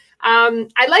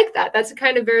 I like that. That's a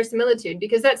kind of verisimilitude,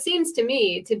 because that seems to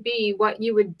me to be what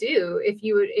you would do if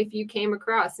you came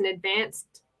across an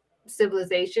advanced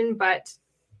civilization, but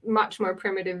much more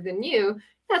primitive than you.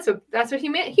 That's what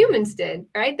humans did,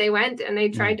 right? They went and they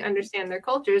tried to understand their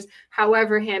cultures,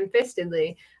 however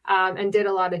ham-fistedly, and did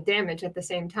a lot of damage at the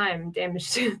same time,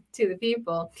 damage to the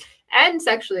people, and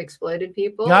sexually exploited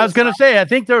people. I was going to say, I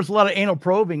think there's a lot of anal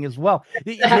probing as well.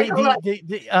 I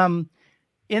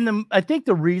think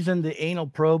the reason the anal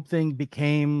probe thing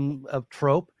became a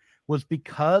trope was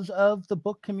because of the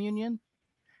book Communion,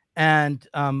 and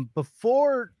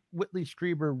before Whitley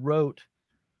Strieber wrote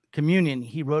Communion,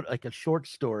 he wrote like a short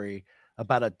story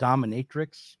about a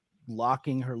dominatrix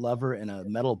locking her lover in a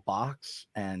metal box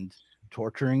and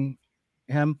torturing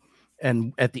him.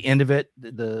 And at the end of it,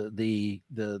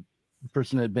 the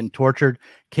person that had been tortured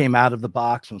came out of the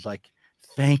box and was like,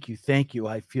 thank you.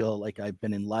 I feel like I've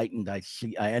been enlightened. I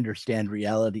understand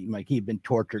reality. Like, he'd been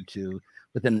tortured to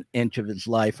within an inch of his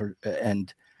life,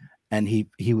 and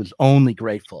he was only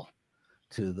grateful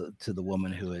to the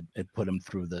woman who had put him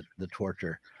through the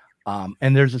torture.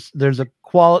 And there's a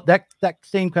quality that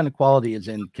same kind of quality is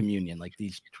in Communion. Like,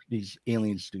 these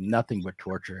aliens do nothing but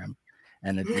torture him,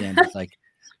 and at the end it's like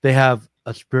they have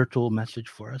a spiritual message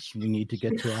for us. We need to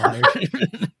get to a higher.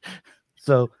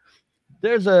 So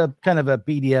there's a kind of a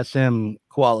BDSM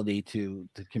quality to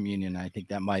Communion. I think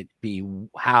that might be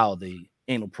how the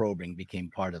anal probing became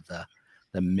part of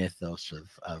the mythos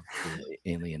of the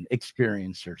alien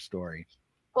experience or story.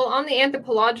 Well, on the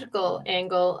anthropological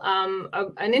angle,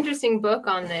 an interesting book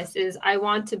on this is I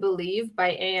Want to Believe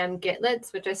by A.M.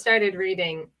 Gitlitz, which I started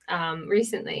reading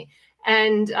recently.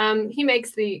 And he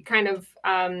makes the kind of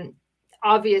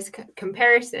obvious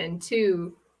comparison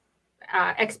to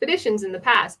expeditions in the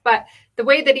past. But the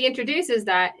way that he introduces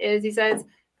that is he says,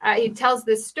 he tells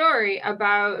this story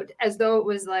about as though it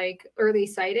was like early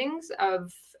sightings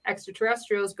of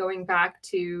extraterrestrials going back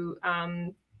to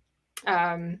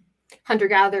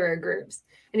hunter-gatherer groups.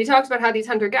 And he talks about how these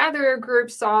hunter-gatherer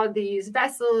groups saw these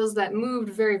vessels that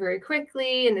moved very, very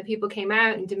quickly, and the people came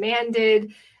out and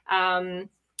demanded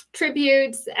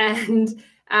tributes. And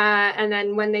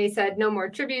then when they said no more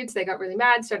tributes, they got really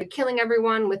mad, started killing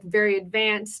everyone with very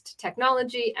advanced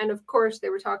technology. And of course, he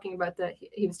was talking about the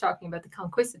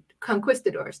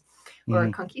conquistadors or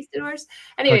conquistadors.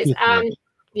 Anyways,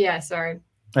 yeah, sorry.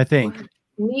 I think.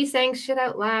 Me saying shit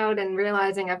out loud and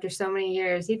realizing after so many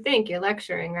years, you'd think you're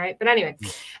lecturing, right? But anyway,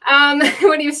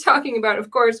 what he was talking about, of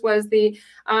course, was the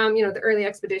early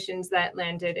expeditions that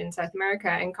landed in South America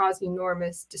and caused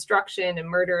enormous destruction and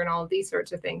murder and all of these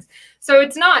sorts of things. So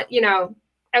it's not,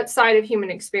 outside of human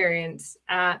experience.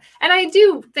 And I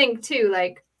do think too,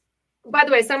 like, by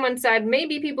the way, someone said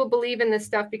maybe people believe in this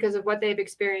stuff because of what they've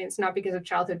experienced, not because of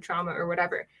childhood trauma or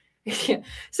whatever. Yeah.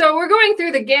 So we're going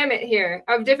through the gamut here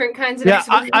of different kinds of. Yeah,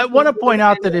 I want to point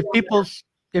out that if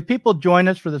people join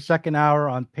us for the second hour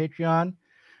on Patreon,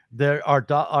 there are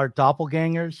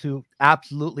doppelgangers who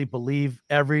absolutely believe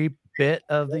every bit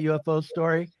of the UFO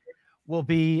story will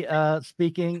be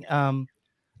speaking.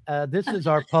 This is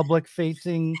our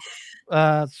public-facing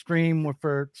stream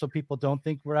so people don't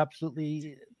think we're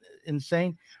absolutely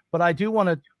insane. But I do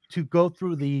want to go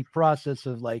through the process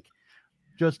of like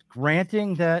just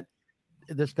granting that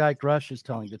this guy Grusch is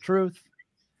telling the truth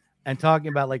and talking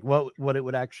about like what it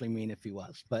would actually mean if he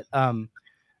was. But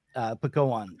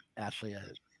go on, Ashley.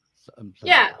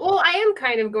 Yeah, well, I am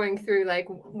kind of going through like,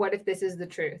 what if this is the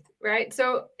truth, right?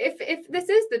 So if this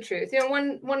is the truth,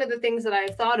 one of the things that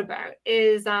I've thought about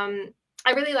is I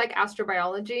really like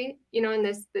astrobiology, and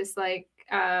this like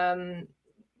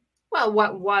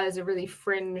what was a really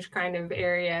fringe kind of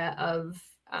area of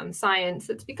science.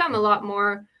 It's become a lot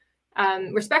more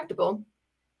respectable.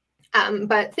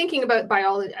 But thinking about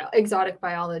exotic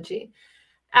biology,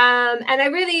 and I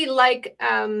really like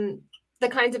the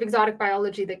kinds of exotic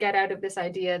biology that get out of this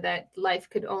idea that life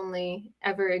could only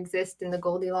ever exist in the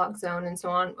Goldilocks zone and so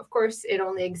on. Of course, it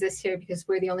only exists here because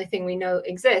we're the only thing we know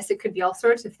exists. It could be all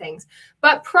sorts of things,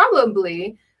 but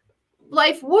probably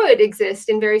life would exist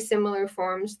in very similar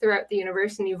forms throughout the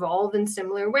universe and evolve in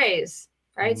similar ways,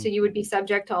 right? So you would be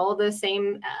subject to all the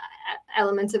same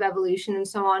elements of evolution and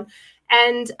so on.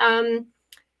 And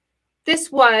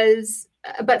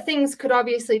but things could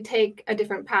obviously take a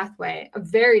different pathway, a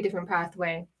very different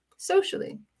pathway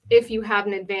socially. If you have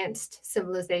an advanced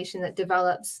civilization that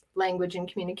develops language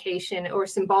and communication or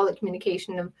symbolic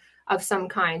communication of some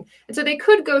kind. And so they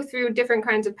could go through different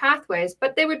kinds of pathways,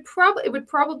 but it would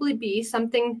probably be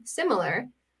something similar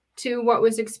to what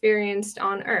was experienced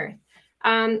on Earth.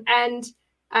 And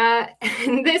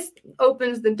this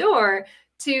opens the door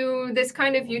to this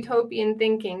kind of utopian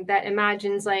thinking that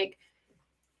imagines like,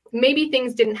 maybe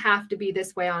things didn't have to be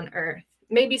this way on Earth.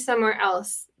 Maybe somewhere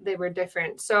else they were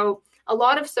different. So a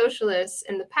lot of socialists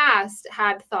in the past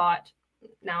had thought,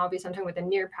 now obviously I'm talking about the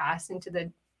near past into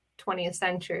the 20th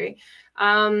century,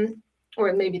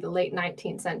 or maybe the late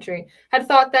 19th century, had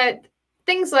thought that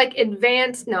things like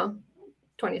advanced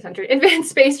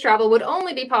space travel would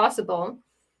only be possible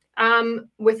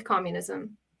with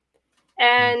communism.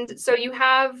 And so you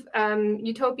have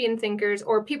utopian thinkers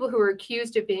or people who are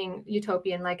accused of being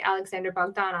utopian, like Alexander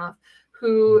Bogdanov,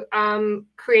 who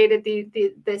created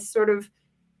this sort of,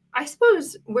 I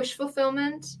suppose, wish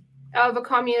fulfillment of a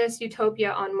communist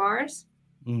utopia on Mars.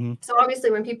 Mm-hmm. So obviously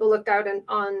when people looked out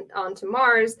onto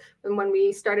Mars, and when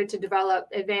we started to develop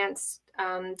advanced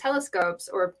telescopes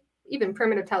or even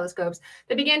primitive telescopes,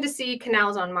 they began to see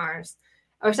canals on Mars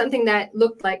or something that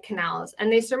looked like canals.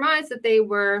 And they surmised that they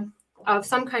were of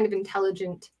some kind of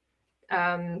intelligent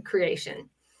creation.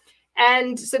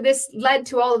 And so this led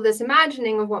to all of this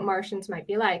imagining of what Martians might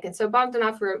be like. And so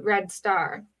Bogdanov wrote Red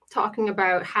Star, talking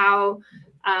about how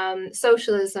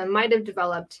socialism might have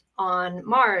developed on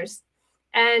Mars.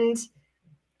 And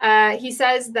he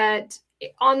says that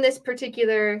on this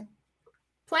particular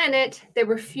planet, there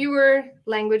were fewer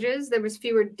languages, there was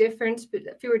fewer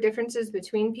differences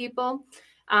between people.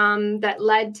 That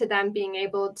led to them being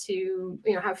able to,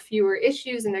 have fewer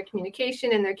issues in their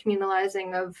communication and their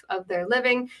communalizing of their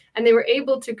living, and they were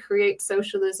able to create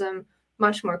socialism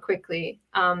much more quickly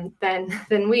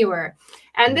than we were.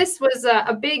 And this was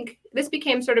this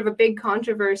became sort of a big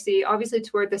controversy, obviously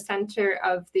toward the center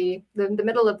of the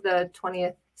middle of the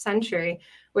 20th century,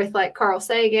 with like Carl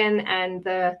Sagan and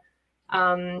the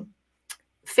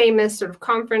famous sort of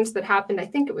conference that happened. I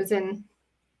think it was in.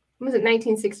 Was it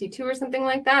 1962 or something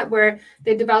like that, where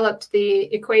they developed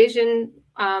the equation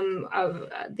of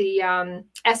the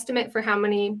estimate for how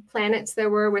many planets there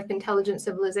were with intelligent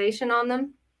civilization on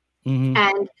them. Mm-hmm.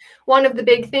 And one of the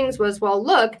big things was, well,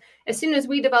 look, as soon as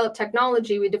we developed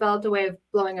technology, we developed a way of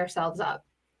blowing ourselves up.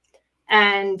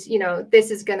 And,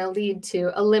 this is going to lead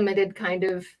to a limited kind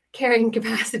of carrying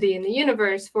capacity in the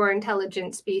universe for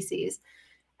intelligent species.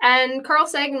 And Carl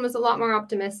Sagan was a lot more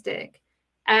optimistic.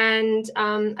 And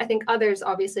I think others,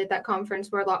 obviously, at that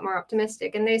conference were a lot more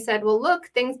optimistic. And they said, well, look,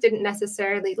 things didn't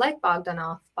necessarily, like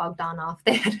Bogdanov,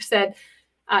 they had said,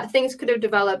 things could have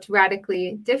developed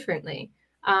radically differently.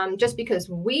 Just because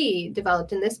we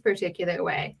developed in this particular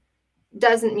way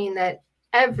doesn't mean that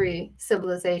every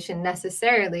civilization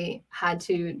necessarily had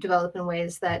to develop in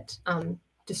ways that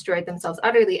destroyed themselves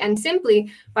utterly. And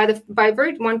simply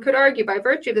one could argue by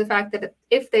virtue of the fact that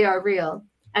if they are real,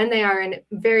 and they are in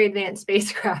very advanced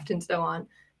spacecraft and so on,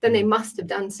 then they must have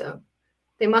done so.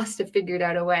 They must have figured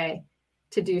out a way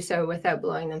to do so without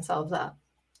blowing themselves up,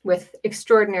 with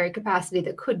extraordinary capacity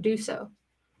that could do so.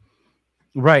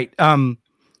 Right. It's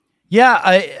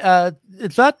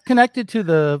not connected to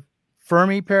the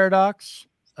Fermi paradox.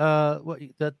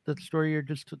 That story you're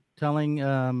just telling.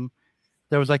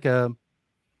 There was like a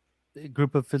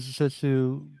group of physicists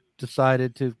who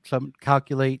decided to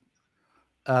calculate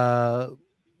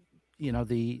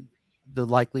the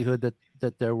likelihood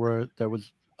that there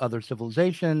was other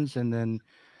civilizations, and then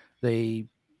they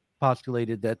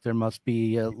postulated that there must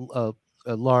be a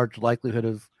large likelihood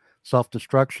of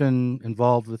self-destruction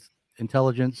involved with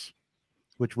intelligence,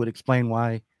 which would explain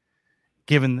why,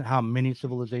 given how many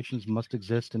civilizations must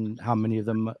exist and how many of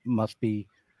them must be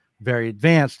very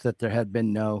advanced, that there had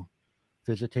been no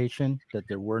visitation, that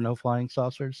there were no flying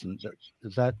saucers. And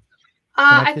is that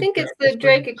I think it's the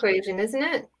Drake equation, isn't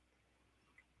it?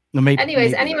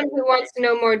 Anyways, anyone who wants to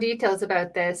know more details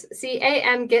about this, see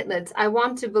A.M. Gitlitz, I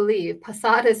Want to Believe,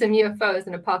 Posadism, UFOs,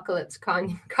 and Apocalypse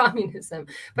Communism.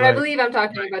 But right. I believe I'm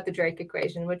talking about the Drake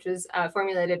equation, which was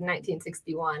formulated in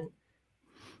 1961.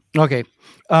 Okay.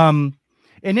 In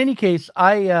any case,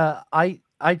 I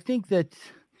think that,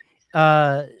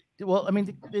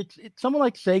 someone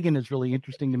like Sagan is really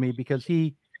interesting to me because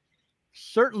he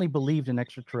certainly believed in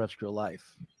extraterrestrial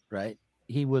life, right?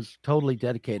 He was totally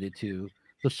dedicated to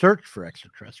the search for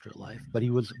extraterrestrial life, but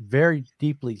he was very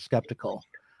deeply skeptical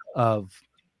of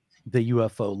the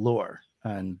UFO lore,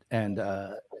 and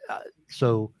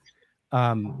so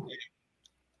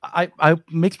I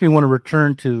makes me want to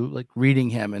return to like reading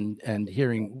him and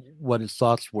hearing what his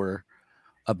thoughts were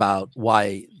about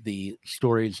why the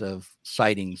stories of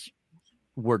sightings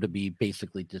were to be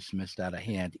basically dismissed out of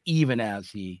hand, even as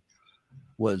he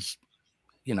was,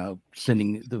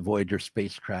 sending the Voyager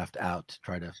spacecraft out to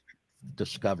try to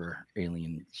discover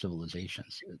alien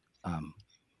civilizations.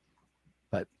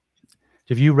 But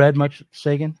have you read much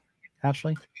Sagan,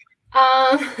 Ashley?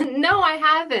 No, I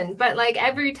haven't. But like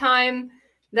every time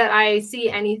that I see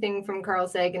anything from Carl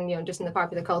Sagan, just in the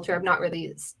popular culture, I've not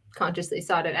really consciously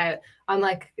sought it out. I'm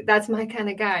like, that's my kind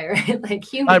of guy, right? Like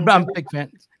humans. I'm a big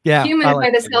fan. Yeah, humans by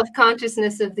the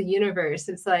self-consciousness of the universe.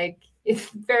 It's like it's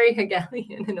very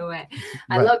Hegelian in a way.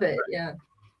 I love it. Yeah.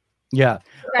 Yeah.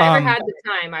 If I ever had the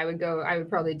time, I would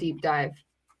probably deep dive.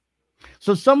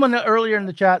 So someone earlier in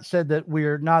the chat said that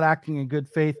we're not acting in good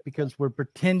faith because we're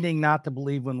pretending not to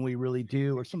believe when we really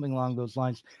do, or something along those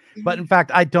lines. But in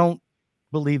fact, I don't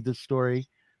believe this story.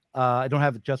 I don't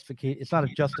have a justification. It's not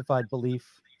a justified belief.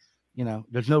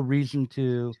 There's no reason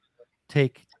to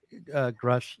take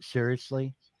Grusch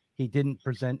seriously. He didn't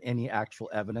present any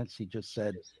actual evidence. He just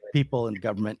said people in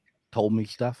government told me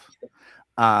stuff.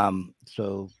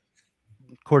 So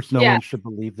of course, no one should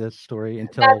believe this story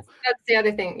until that's the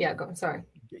other thing. Yeah, go. Sorry.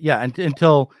 Yeah,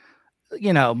 until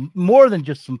more than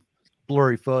just some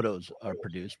blurry photos are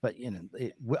produced, but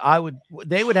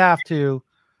they would have to,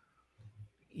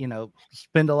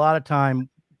 spend a lot of time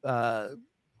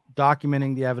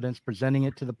documenting the evidence, presenting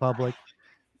it to the public.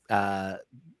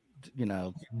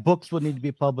 Books would need to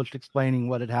be published explaining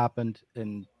what had happened,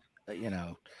 and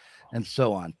and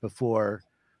so on before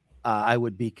I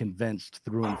would be convinced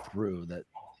through and through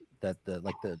that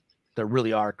there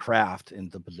really are craft in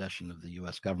the possession of the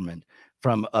U.S. government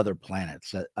from other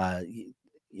planets. A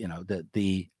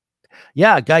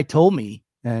guy told me,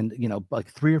 and like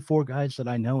 3 or 4 guys that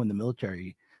I know in the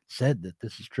military said that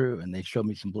this is true, and they showed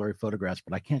me some blurry photographs,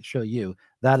 but I can't show you.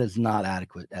 That is not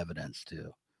adequate evidence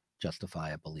to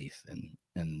justify a belief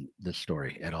in this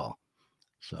story at all.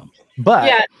 So, but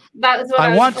yeah, that's what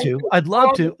I want to. I'd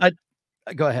love to.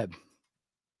 Go ahead.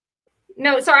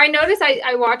 No, sorry. I notice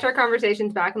I watch our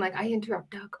conversations back. I'm like, I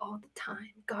interrupt Doug all the time.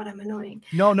 God, I'm annoying.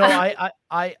 No,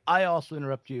 I also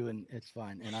interrupt you, and it's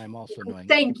fine. And I'm also annoying.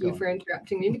 Thank you for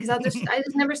interrupting me, because I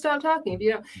just never stop talking. If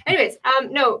you don't. Anyways,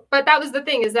 no, but that was the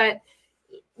thing, is that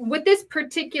with this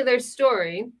particular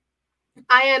story,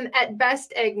 I am at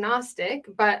best agnostic,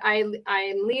 but I'm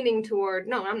leaning toward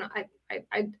no. I'm not.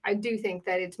 I do think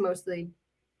that it's mostly.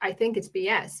 I think it's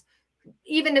BS,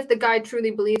 even if the guy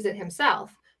truly believes it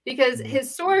himself. Because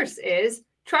his source is,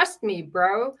 trust me,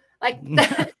 bro. Like,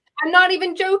 I'm not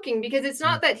even joking, because it's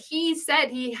not that he said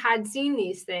he had seen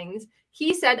these things.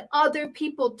 He said other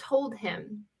people told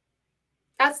him.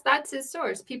 That's his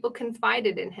source. People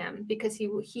confided in him because he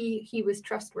was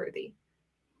trustworthy.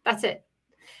 That's it.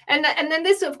 And then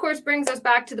this, of course, brings us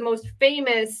back to the most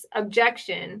famous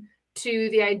objection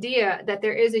to the idea that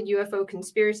there is a UFO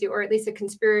conspiracy, or at least a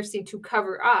conspiracy to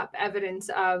cover up evidence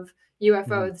of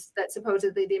UFOs that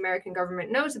supposedly the American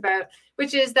government knows about,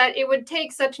 which is that it would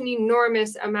take such an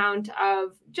enormous amount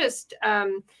of just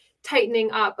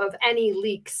tightening up of any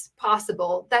leaks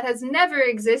possible that has never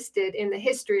existed in the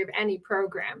history of any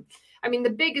program. I mean,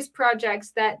 the biggest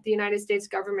projects that the United States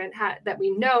government had that we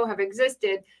know have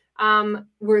existed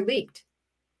were leaked.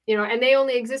 And they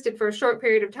only existed for a short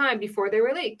period of time before they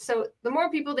were leaked. So the more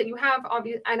people that you have,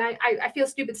 and I feel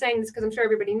stupid saying this because I'm sure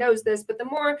everybody knows this, but the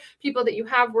more people that you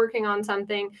have working on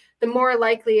something, the more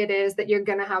likely it is that you're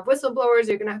going to have whistleblowers,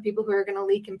 you're going to have people who are going to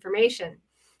leak information.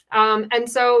 And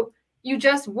so you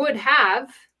just would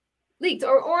have leaked.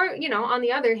 Or on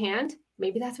the other hand,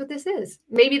 maybe that's what this is.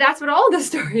 Maybe that's what all the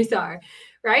stories are,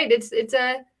 right?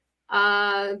 The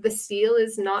seal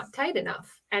is not tight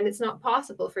enough. And it's not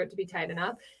possible for it to be tight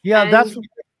enough. Yeah, and that's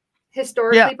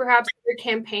historically, perhaps there were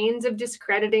campaigns of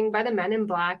discrediting by the Men in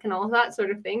Black and all of that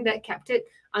sort of thing that kept it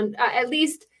at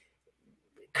least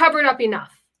covered up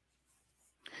enough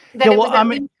that it was at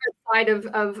least outside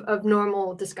of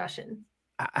normal discussion.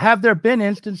 Have there been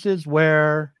instances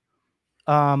where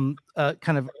kind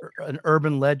of an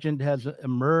urban legend has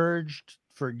emerged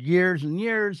for years and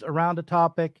years around a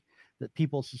topic that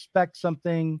people suspect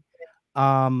something?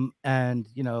 And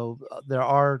there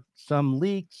are some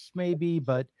leaks maybe,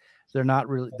 but they're not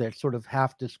really, they're sort of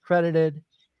half discredited.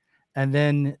 And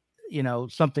then,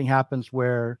 something happens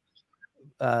where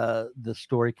the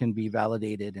story can be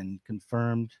validated and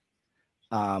confirmed.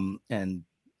 And,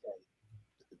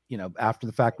 after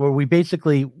the fact, where we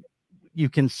basically, you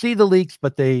can see the leaks,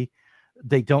 but they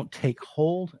they don't take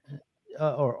hold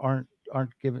or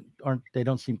they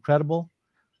don't seem credible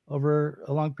over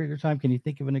a long period of time. Can you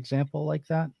think of an example like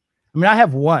that? I mean, I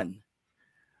have one,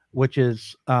 which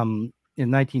is in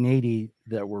 1980,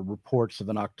 there were reports of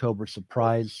an October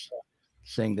surprise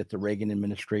saying that the Reagan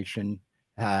administration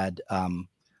had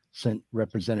sent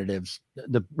representatives,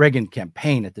 the Reagan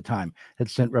campaign at the time had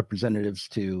sent representatives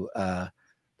to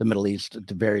the Middle East,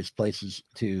 to various places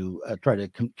to try to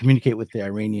communicate with the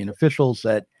Iranian officials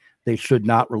that they should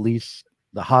not release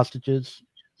the hostages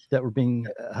that were being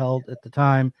held at the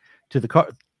time,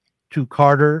 to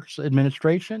Carter's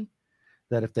administration,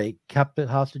 that if they kept the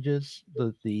hostages,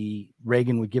 the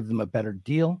Reagan would give them a better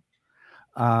deal.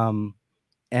 And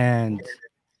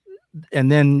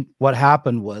then what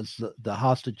happened was the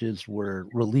hostages were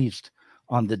released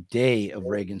on the day of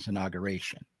Reagan's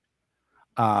inauguration.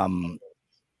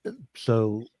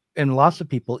 So, and lots of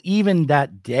people, even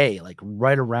that day, like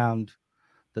right around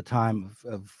the time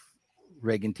of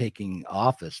Reagan taking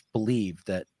office, believed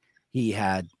that he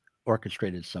had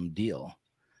orchestrated some deal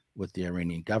with the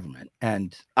Iranian government.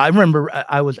 And I remember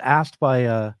I was asked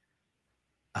by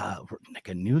like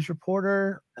a news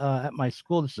reporter at my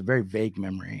school. This is a very vague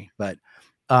memory, but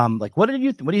like, what do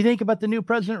you think about the new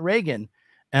President Reagan?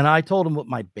 And I told him what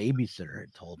my babysitter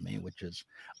had told me, which is,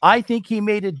 I think he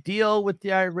made a deal with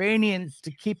the Iranians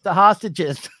to keep the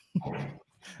hostages.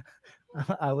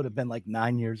 I would have been like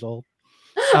 9 years old.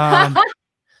 So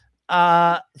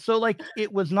like,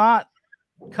 it was not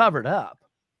covered up,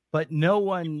 but no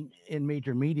one in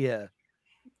major media,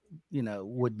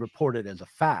 would report it as a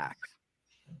fact.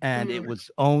 And it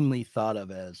was only thought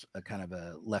of as a kind of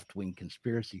a left-wing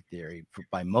conspiracy theory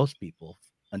by most people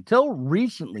until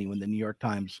recently, when the New York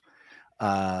Times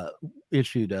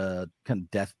issued a kind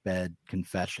of deathbed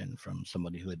confession from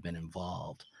somebody who had been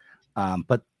involved.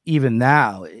 But even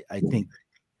now, I think,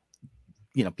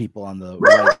 people on the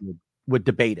right would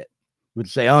debate it, would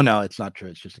say, oh, no, it's not true.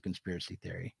 It's just a conspiracy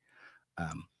theory.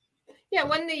 Yeah,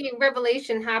 when the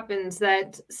revelation happens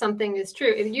that something is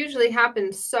true, it usually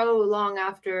happens so long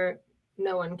after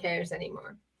no one cares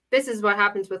anymore. This is what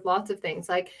happens with lots of things.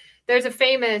 Like there's a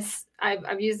famous,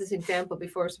 I've used this example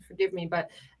before, so forgive me, but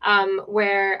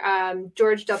where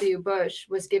George W. Bush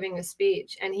was giving a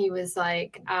speech and he was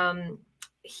like,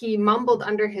 he mumbled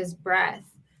under his breath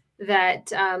that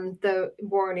the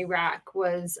war in Iraq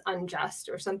was unjust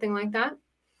or something like that.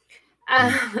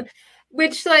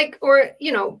 Which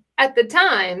at the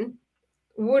time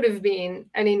would have been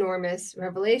an enormous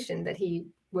revelation that he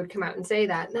would come out and say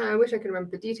that. No, I wish I could remember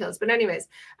the details. But anyways,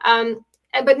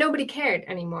 but nobody cared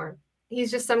anymore. He's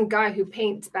just some guy who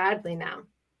paints badly now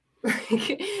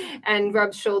and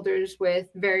rubs shoulders with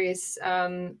various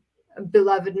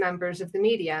beloved members of the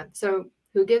media. So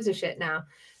who gives a shit now?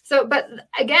 So, but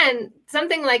again,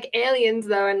 something like aliens,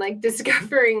 though, and like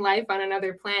discovering life on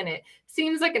another planet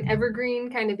seems like an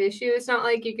evergreen kind of issue. It's not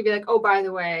like you could be like, oh, by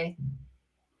the way,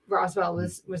 Roswell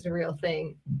was a real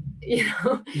thing,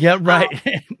 Yeah,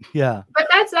 right. Yeah. But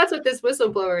that's what this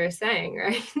whistleblower is saying,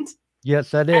 right?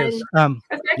 Yes, that is.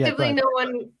 Effectively,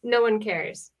 no one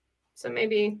cares. So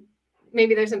maybe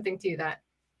there's something to that.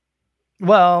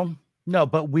 Well, no,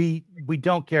 but we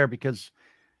don't care because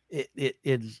it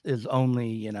is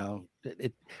only,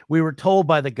 we were told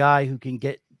by the guy who can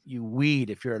get you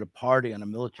weed if you're at a party on a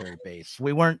military base.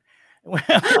 We weren't,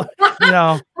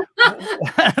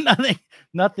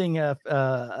 nothing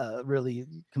really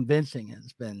convincing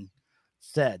has been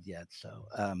said yet. So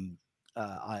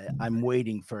I'm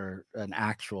waiting for an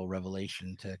actual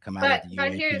revelation to come out of the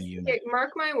UAP unit.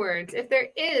 Mark my words, if there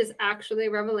is actually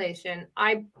a revelation,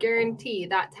 I guarantee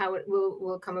that's how it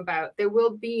will come about. There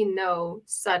will be no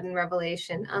sudden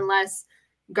revelation unless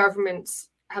governments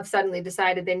have suddenly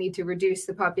decided they need to reduce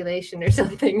the population or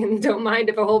something and don't mind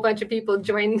if a whole bunch of people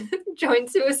join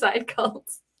suicide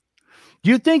cults.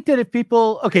 Do you think that if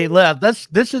people, okay, Lev,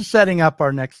 this is setting up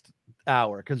our next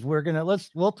hour, because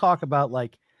we'll talk about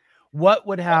like what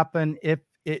would happen if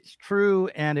it's true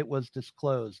and it was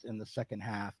disclosed in the second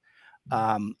half.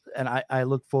 And I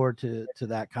look forward to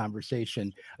that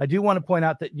conversation. I do want to point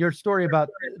out that your story about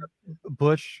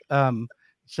Bush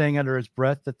saying under his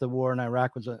breath that the war in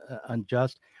Iraq was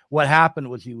unjust. What happened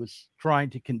was he was trying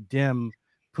to condemn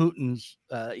Putin's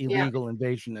illegal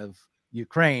invasion of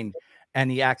Ukraine, and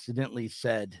he accidentally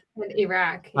said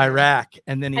Iraq,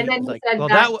 and then he was like,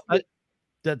 well,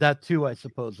 that too, I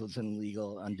suppose, was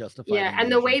illegal, unjustified. Yeah, and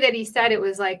the way that he said it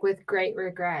was like with great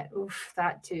regret. Oof,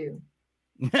 that too.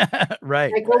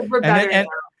 Right. Like, well, we're better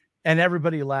and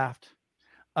everybody laughed.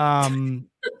 What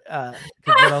else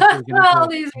are we gonna all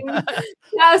these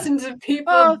thousands of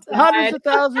people, hundreds of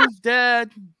thousands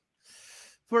dead.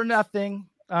 for nothing.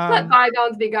 Let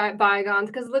bygones be bygones,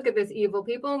 because look at this evil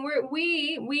people, and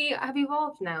we have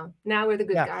evolved now. Now we're the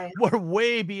good guys. We're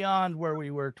way beyond where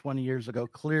we were 20 years ago.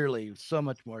 Clearly, so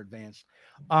much more advanced.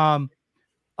 All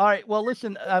right. Well,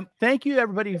 listen. Thank you,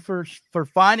 everybody, for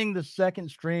finding the second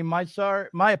stream. My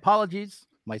apologies.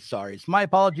 My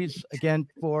apologies again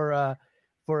for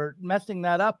messing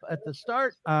that up at the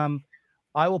start.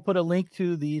 I will put a link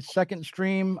to the second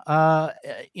stream,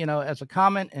 as a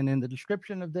comment and in the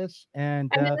description of this.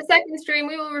 And in the second stream,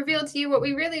 we will reveal to you what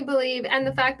we really believe and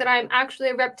the fact that I'm actually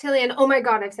a reptilian. Oh my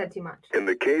God, I've said too much. In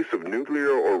the case of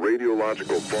nuclear or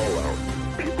radiological fallout,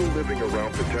 people living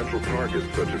around potential targets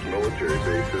such as military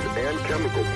bases and chemical